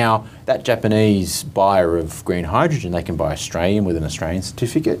 Now, that Japanese buyer of green hydrogen, they can buy Australian with an Australian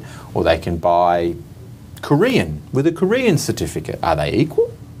certificate, or they can buy Korean with a Korean certificate. Are they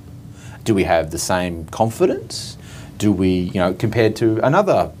equal? Do we have the same confidence? Do we, compared to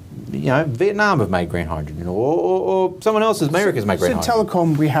another, Vietnam have made green hydrogen, or someone else, America's made green hydrogen. So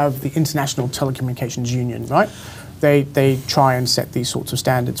telecom, we have the International Telecommunications Union, right? They try and set these sorts of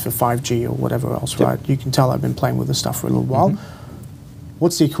standards for 5G or whatever else, right? You can tell I've been playing with this stuff for a little while.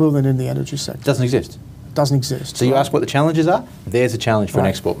 What's the equivalent in the energy sector? Doesn't exist. Doesn't exist. So you ask what the challenges are? There's a challenge for an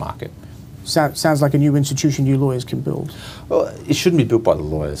export market. Sounds like a new institution you lawyers can build. Well, it shouldn't be built by the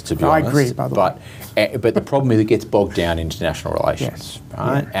lawyers, to be honest. I agree, by the way. But the problem is it gets bogged down in international relations,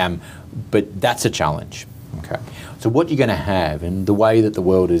 right? Yeah. But that's a challenge. Okay. So what you're going to have, and the way that the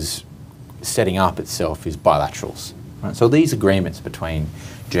world is setting up itself, is bilaterals. Right? So these agreements between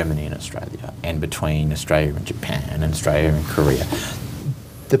Germany and Australia, and between Australia and Japan, and Australia and Korea,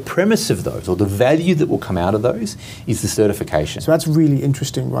 the premise of those, or the value that will come out of those, is the certification. So that's really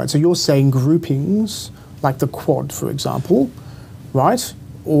interesting, right? So you're saying groupings like the Quad, for example, right?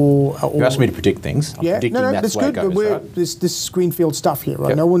 Or you asked me to predict things. I'm predicting that's good. It goes, right? This is greenfield stuff here,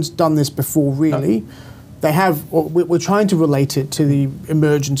 right? No one's done this before, really. No. They have. We're trying to relate it to the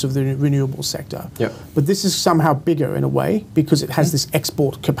emergence of the renewable sector. Yep. But this is somehow bigger in a way because it has this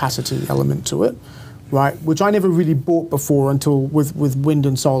export capacity element to it. Right, which I never really bought before until with wind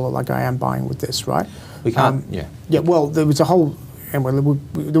and solar, like I am buying with this, right? We can't, Well, there was a whole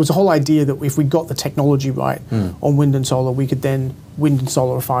idea that if we got the technology right on wind and solar, we could then wind and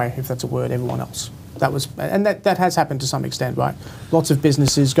solarify, if that's a word, everyone else. That has happened to some extent, right? Lots of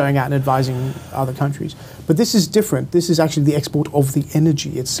businesses going out and advising other countries. But this is different. This is actually the export of the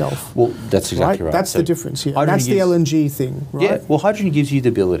energy itself. Well, that's exactly right. That's the difference here. That's the LNG thing, right? Yeah. Well, hydrogen gives you the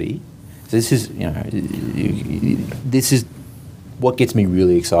ability. This is, this is what gets me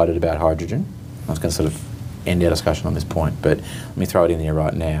really excited about hydrogen. I was going to sort of end our discussion on this point, but let me throw it in there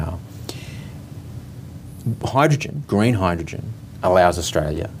right now. Hydrogen, green hydrogen, allows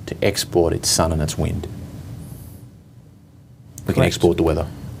Australia to export its sun and its wind. We can export the weather.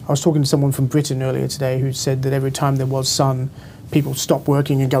 I was talking to someone from Britain earlier today who said that every time there was sun, people stop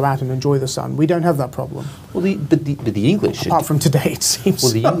working and go out and enjoy the sun. We don't have that problem. Well, but the English... Apart from today, it seems.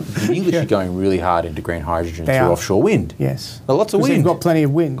 Well, the English are going really hard into green hydrogen through offshore wind. Yes. There are lots of wind. They've got plenty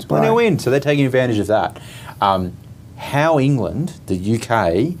of wind. Plenty of wind, so they're taking advantage of that. How England, the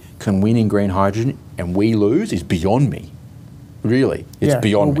UK, can win in green hydrogen and we lose is beyond me. Really, it's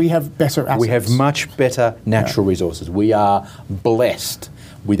beyond me. We have better assets. We have much better natural resources. We are blessed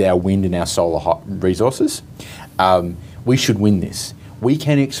with our wind and our solar resources. We should win this. We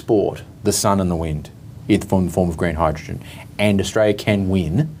can export the sun and the wind in the form of green hydrogen, and Australia can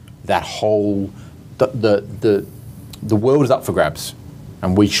win that whole. The world is up for grabs,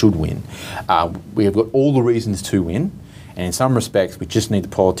 and we should win. We have got all the reasons to win, and in some respects, we just need the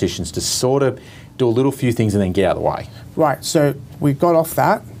politicians to sort of do a little few things and then get out of the way. Right. So we got off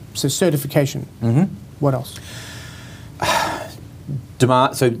that. So certification. What else?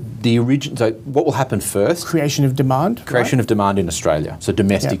 Demand. So what will happen first? Creation of demand. Creation of demand in Australia. So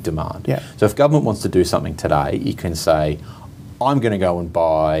domestic demand. Yeah. So if government wants to do something today, you can say, I'm going to go and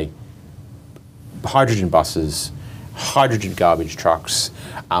buy hydrogen buses, hydrogen garbage trucks,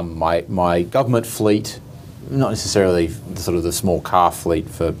 my government fleet, not necessarily the small car fleet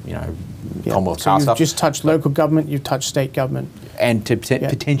for Commonwealth car stuff. You've just touched local government, you've touched state government. And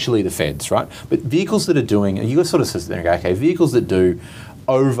potentially the feds, right? But vehicles that are doing, you got to sort of sit there and go, okay, vehicles that do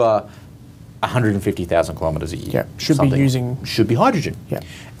over 150,000 kilometres a year should be hydrogen. Yeah.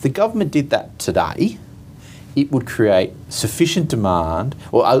 If the government did that today, it would create sufficient demand,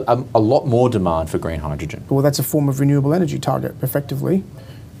 or a lot more demand for green hydrogen. Well, that's a form of renewable energy target, effectively.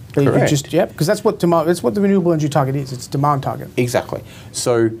 But correct. Because that's what the renewable energy target is. It's a demand target. Exactly.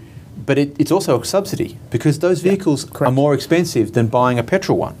 So. But it's also a subsidy because those vehicles are more expensive than buying a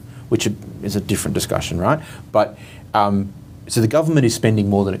petrol one, which is a different discussion, right? But so the government is spending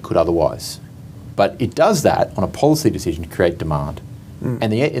more than it could otherwise. But it does that on a policy decision to create demand.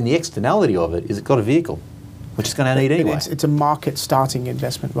 And the externality of it is it's got a vehicle, which it's going to need anyway. It's a market starting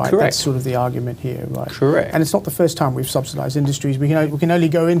investment, right? Correct. That's sort of the argument here, right? Correct. And it's not the first time we've subsidised industries. We can only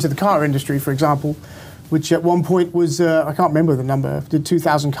go into the car industry, for example. which at one point was, I can't remember the number, did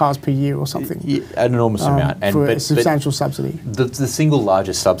 2,000 cars per year or something. Yeah, an enormous amount. For a substantial subsidy. The single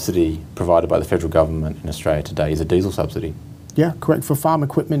largest subsidy provided by the federal government in Australia today is a diesel subsidy. Yeah, correct, for farm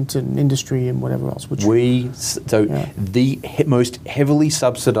equipment and industry and whatever else. Which The most heavily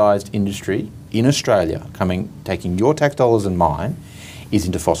subsidised industry in Australia, taking your tax dollars and mine, is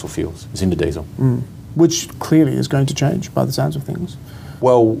into fossil fuels, is into diesel. Which clearly is going to change by the sounds of things.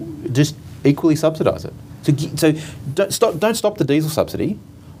 Well, just equally subsidise it. So don't stop the diesel subsidy,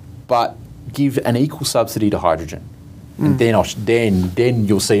 but give an equal subsidy to hydrogen, and then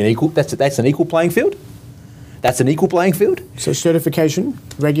you'll see an equal. That's an equal playing field. That's an equal playing field. So certification,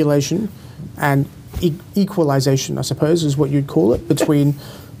 regulation, and equalisation, I suppose, is what you'd call it, between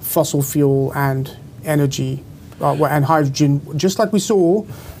fossil fuel and energy and hydrogen, just like we saw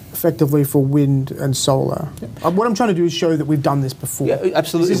effectively for wind and solar. What I'm trying to do is show that we've done this before. Yeah,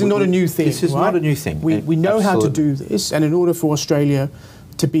 absolutely. This is not a new thing. This is not a new thing. We know how to do this, and in order for Australia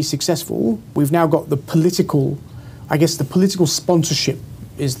to be successful, we've now got the political sponsorship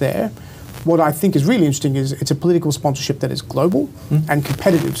is there. What I think is really interesting is it's a political sponsorship that is global and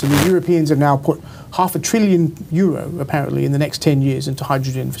competitive. So the Europeans have now put €500 billion, apparently, in the next 10 years into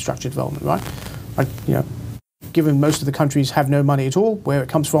hydrogen infrastructure development, right? Given most of the countries have no money at all, where it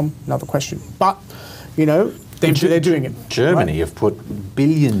comes from, another question. But, they're doing it. Germany have put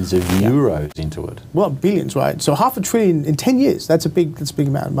billions of euros into it. Well, billions, right? So $500 billion in 10 years, that's a big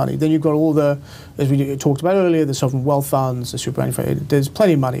amount of money. Then you've got all the, as we talked about earlier, the sovereign wealth funds, the superannuation, there's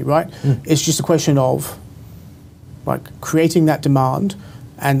plenty of money, right? It's just a question of creating that demand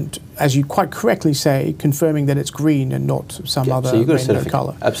and, as you quite correctly say, confirming that it's green and not some other rainbow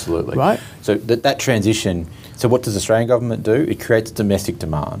colour. Absolutely. Right? So that transition, so what does the Australian government do? It creates domestic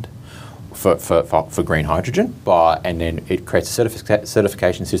demand for green hydrogen, and then it creates a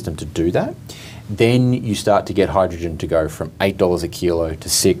certification system to do that. Then you start to get hydrogen to go from $8 a kilo to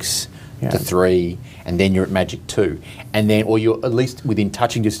 $6 to $3, and then you're at magic 2, or you're at least within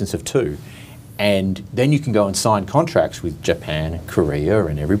touching distance of 2. And then you can go and sign contracts with Japan, Korea,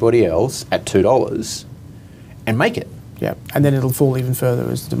 and everybody else at $2 and make it. Yeah, and then it'll fall even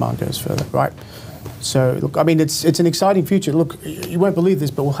further as the demand goes further, right? So, look, I mean, it's an exciting future. Look, you won't believe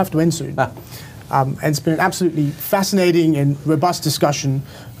this, but we'll have to end soon. And it's been an absolutely fascinating and robust discussion,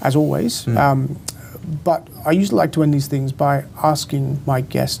 as always. But I usually like to end these things by asking my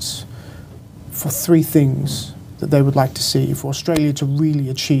guests for 3 things that they would like to see for Australia to really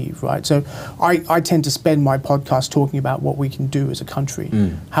achieve, right? So I tend to spend my podcast talking about what we can do as a country,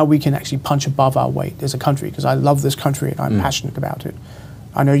 how we can actually punch above our weight as a country, because I love this country and I'm passionate about it.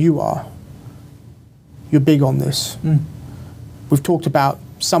 I know you are. You're big on this. We've talked about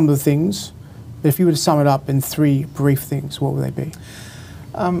some of the things, but if you were to sum it up in 3 brief things, what would they be?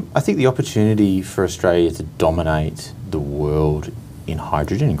 I think the opportunity for Australia to dominate the world in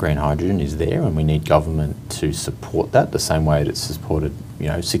hydrogen, in green hydrogen, is there, and we need government to support that the same way that it's supported,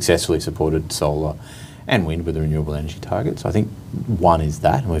 successfully supported solar and wind with the renewable energy targets. I think one is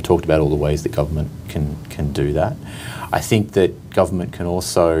that, and we've talked about all the ways that government can do that. I think that government can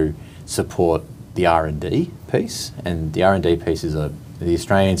also support the R&D piece, and the R&D piece is the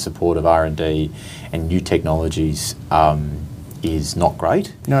Australian support of R&D and new technologies is not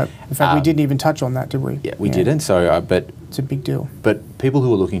great. No, in fact, we didn't even touch on that, did we? Yeah, we didn't. So, but it's a big deal. But people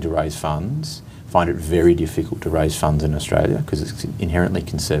who are looking to raise funds find it very difficult to raise funds in Australia because it's inherently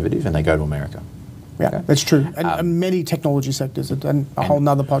conservative, and they go to America. Yeah, okay. That's true. And many technology sectors, and a whole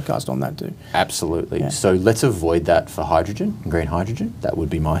nother podcast on that too. Absolutely. Yeah. So let's avoid that for hydrogen, green hydrogen. That would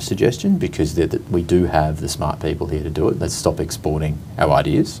be my suggestion, because we do have the smart people here to do it. Let's stop exporting our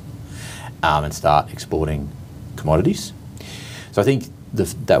ideas and start exporting commodities. So I think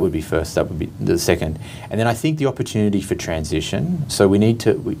that would be first. That would be the second, and then I think the opportunity for transition. So we need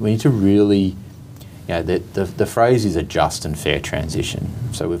to really, the phrase is a just and fair transition.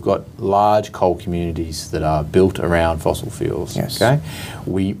 So we've got large coal communities that are built around fossil fuels. Yes. Okay,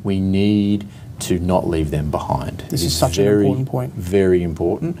 we need to not leave them behind. This is such an important point. Very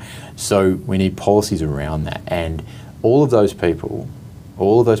important. So we need policies around that, and all of those people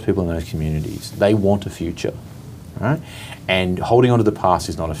in those communities, they want a future. Right? And holding on to the past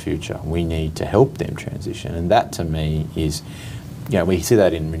is not a future. We need to help them transition. And that, to me, is, we see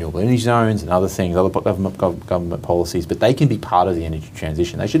that in renewable energy zones and other things, other government policies, but they can be part of the energy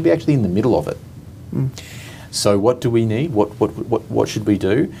transition. They should be actually in the middle of it. So what do we need? What should we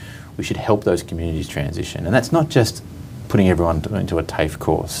do? We should help those communities transition. And that's not just putting everyone into a TAFE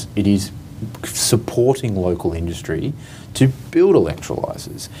course. It is supporting local industry to build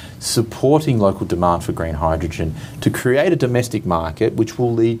electrolyzers, supporting local demand for green hydrogen to create a domestic market which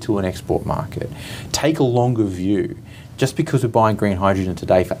will lead to an export market. Take a longer view. Just because we're buying green hydrogen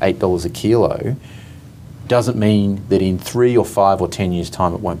today for $8 a kilo doesn't mean that in 3 or 5 or 10 years'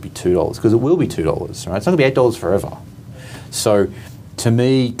 time it won't be $2, because it will be $2, right? It's not going to be $8 forever. So to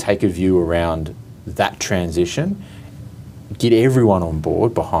me, take a view around that transition, get everyone on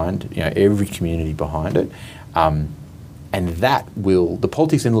board behind, every community behind it, and that will, the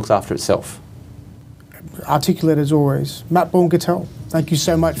politics then looks after itself. Articulate as always. Matt Baumgurtel, thank you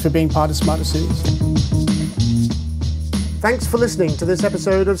so much for being part of Smarter Cities. Thanks for listening to this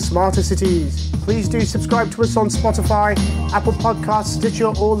episode of Smarter Cities. Please do subscribe to us on Spotify, Apple Podcasts, Stitcher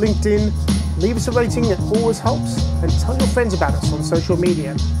or LinkedIn. Leave us a rating, it always helps. And tell your friends about us on social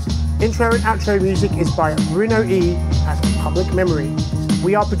media. Intro and outro music is by Bruno E. at Public Memory.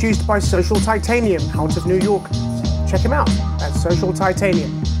 We are produced by Social Titanium out of New York. Check him out at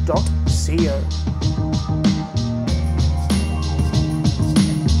socialtitanium.co.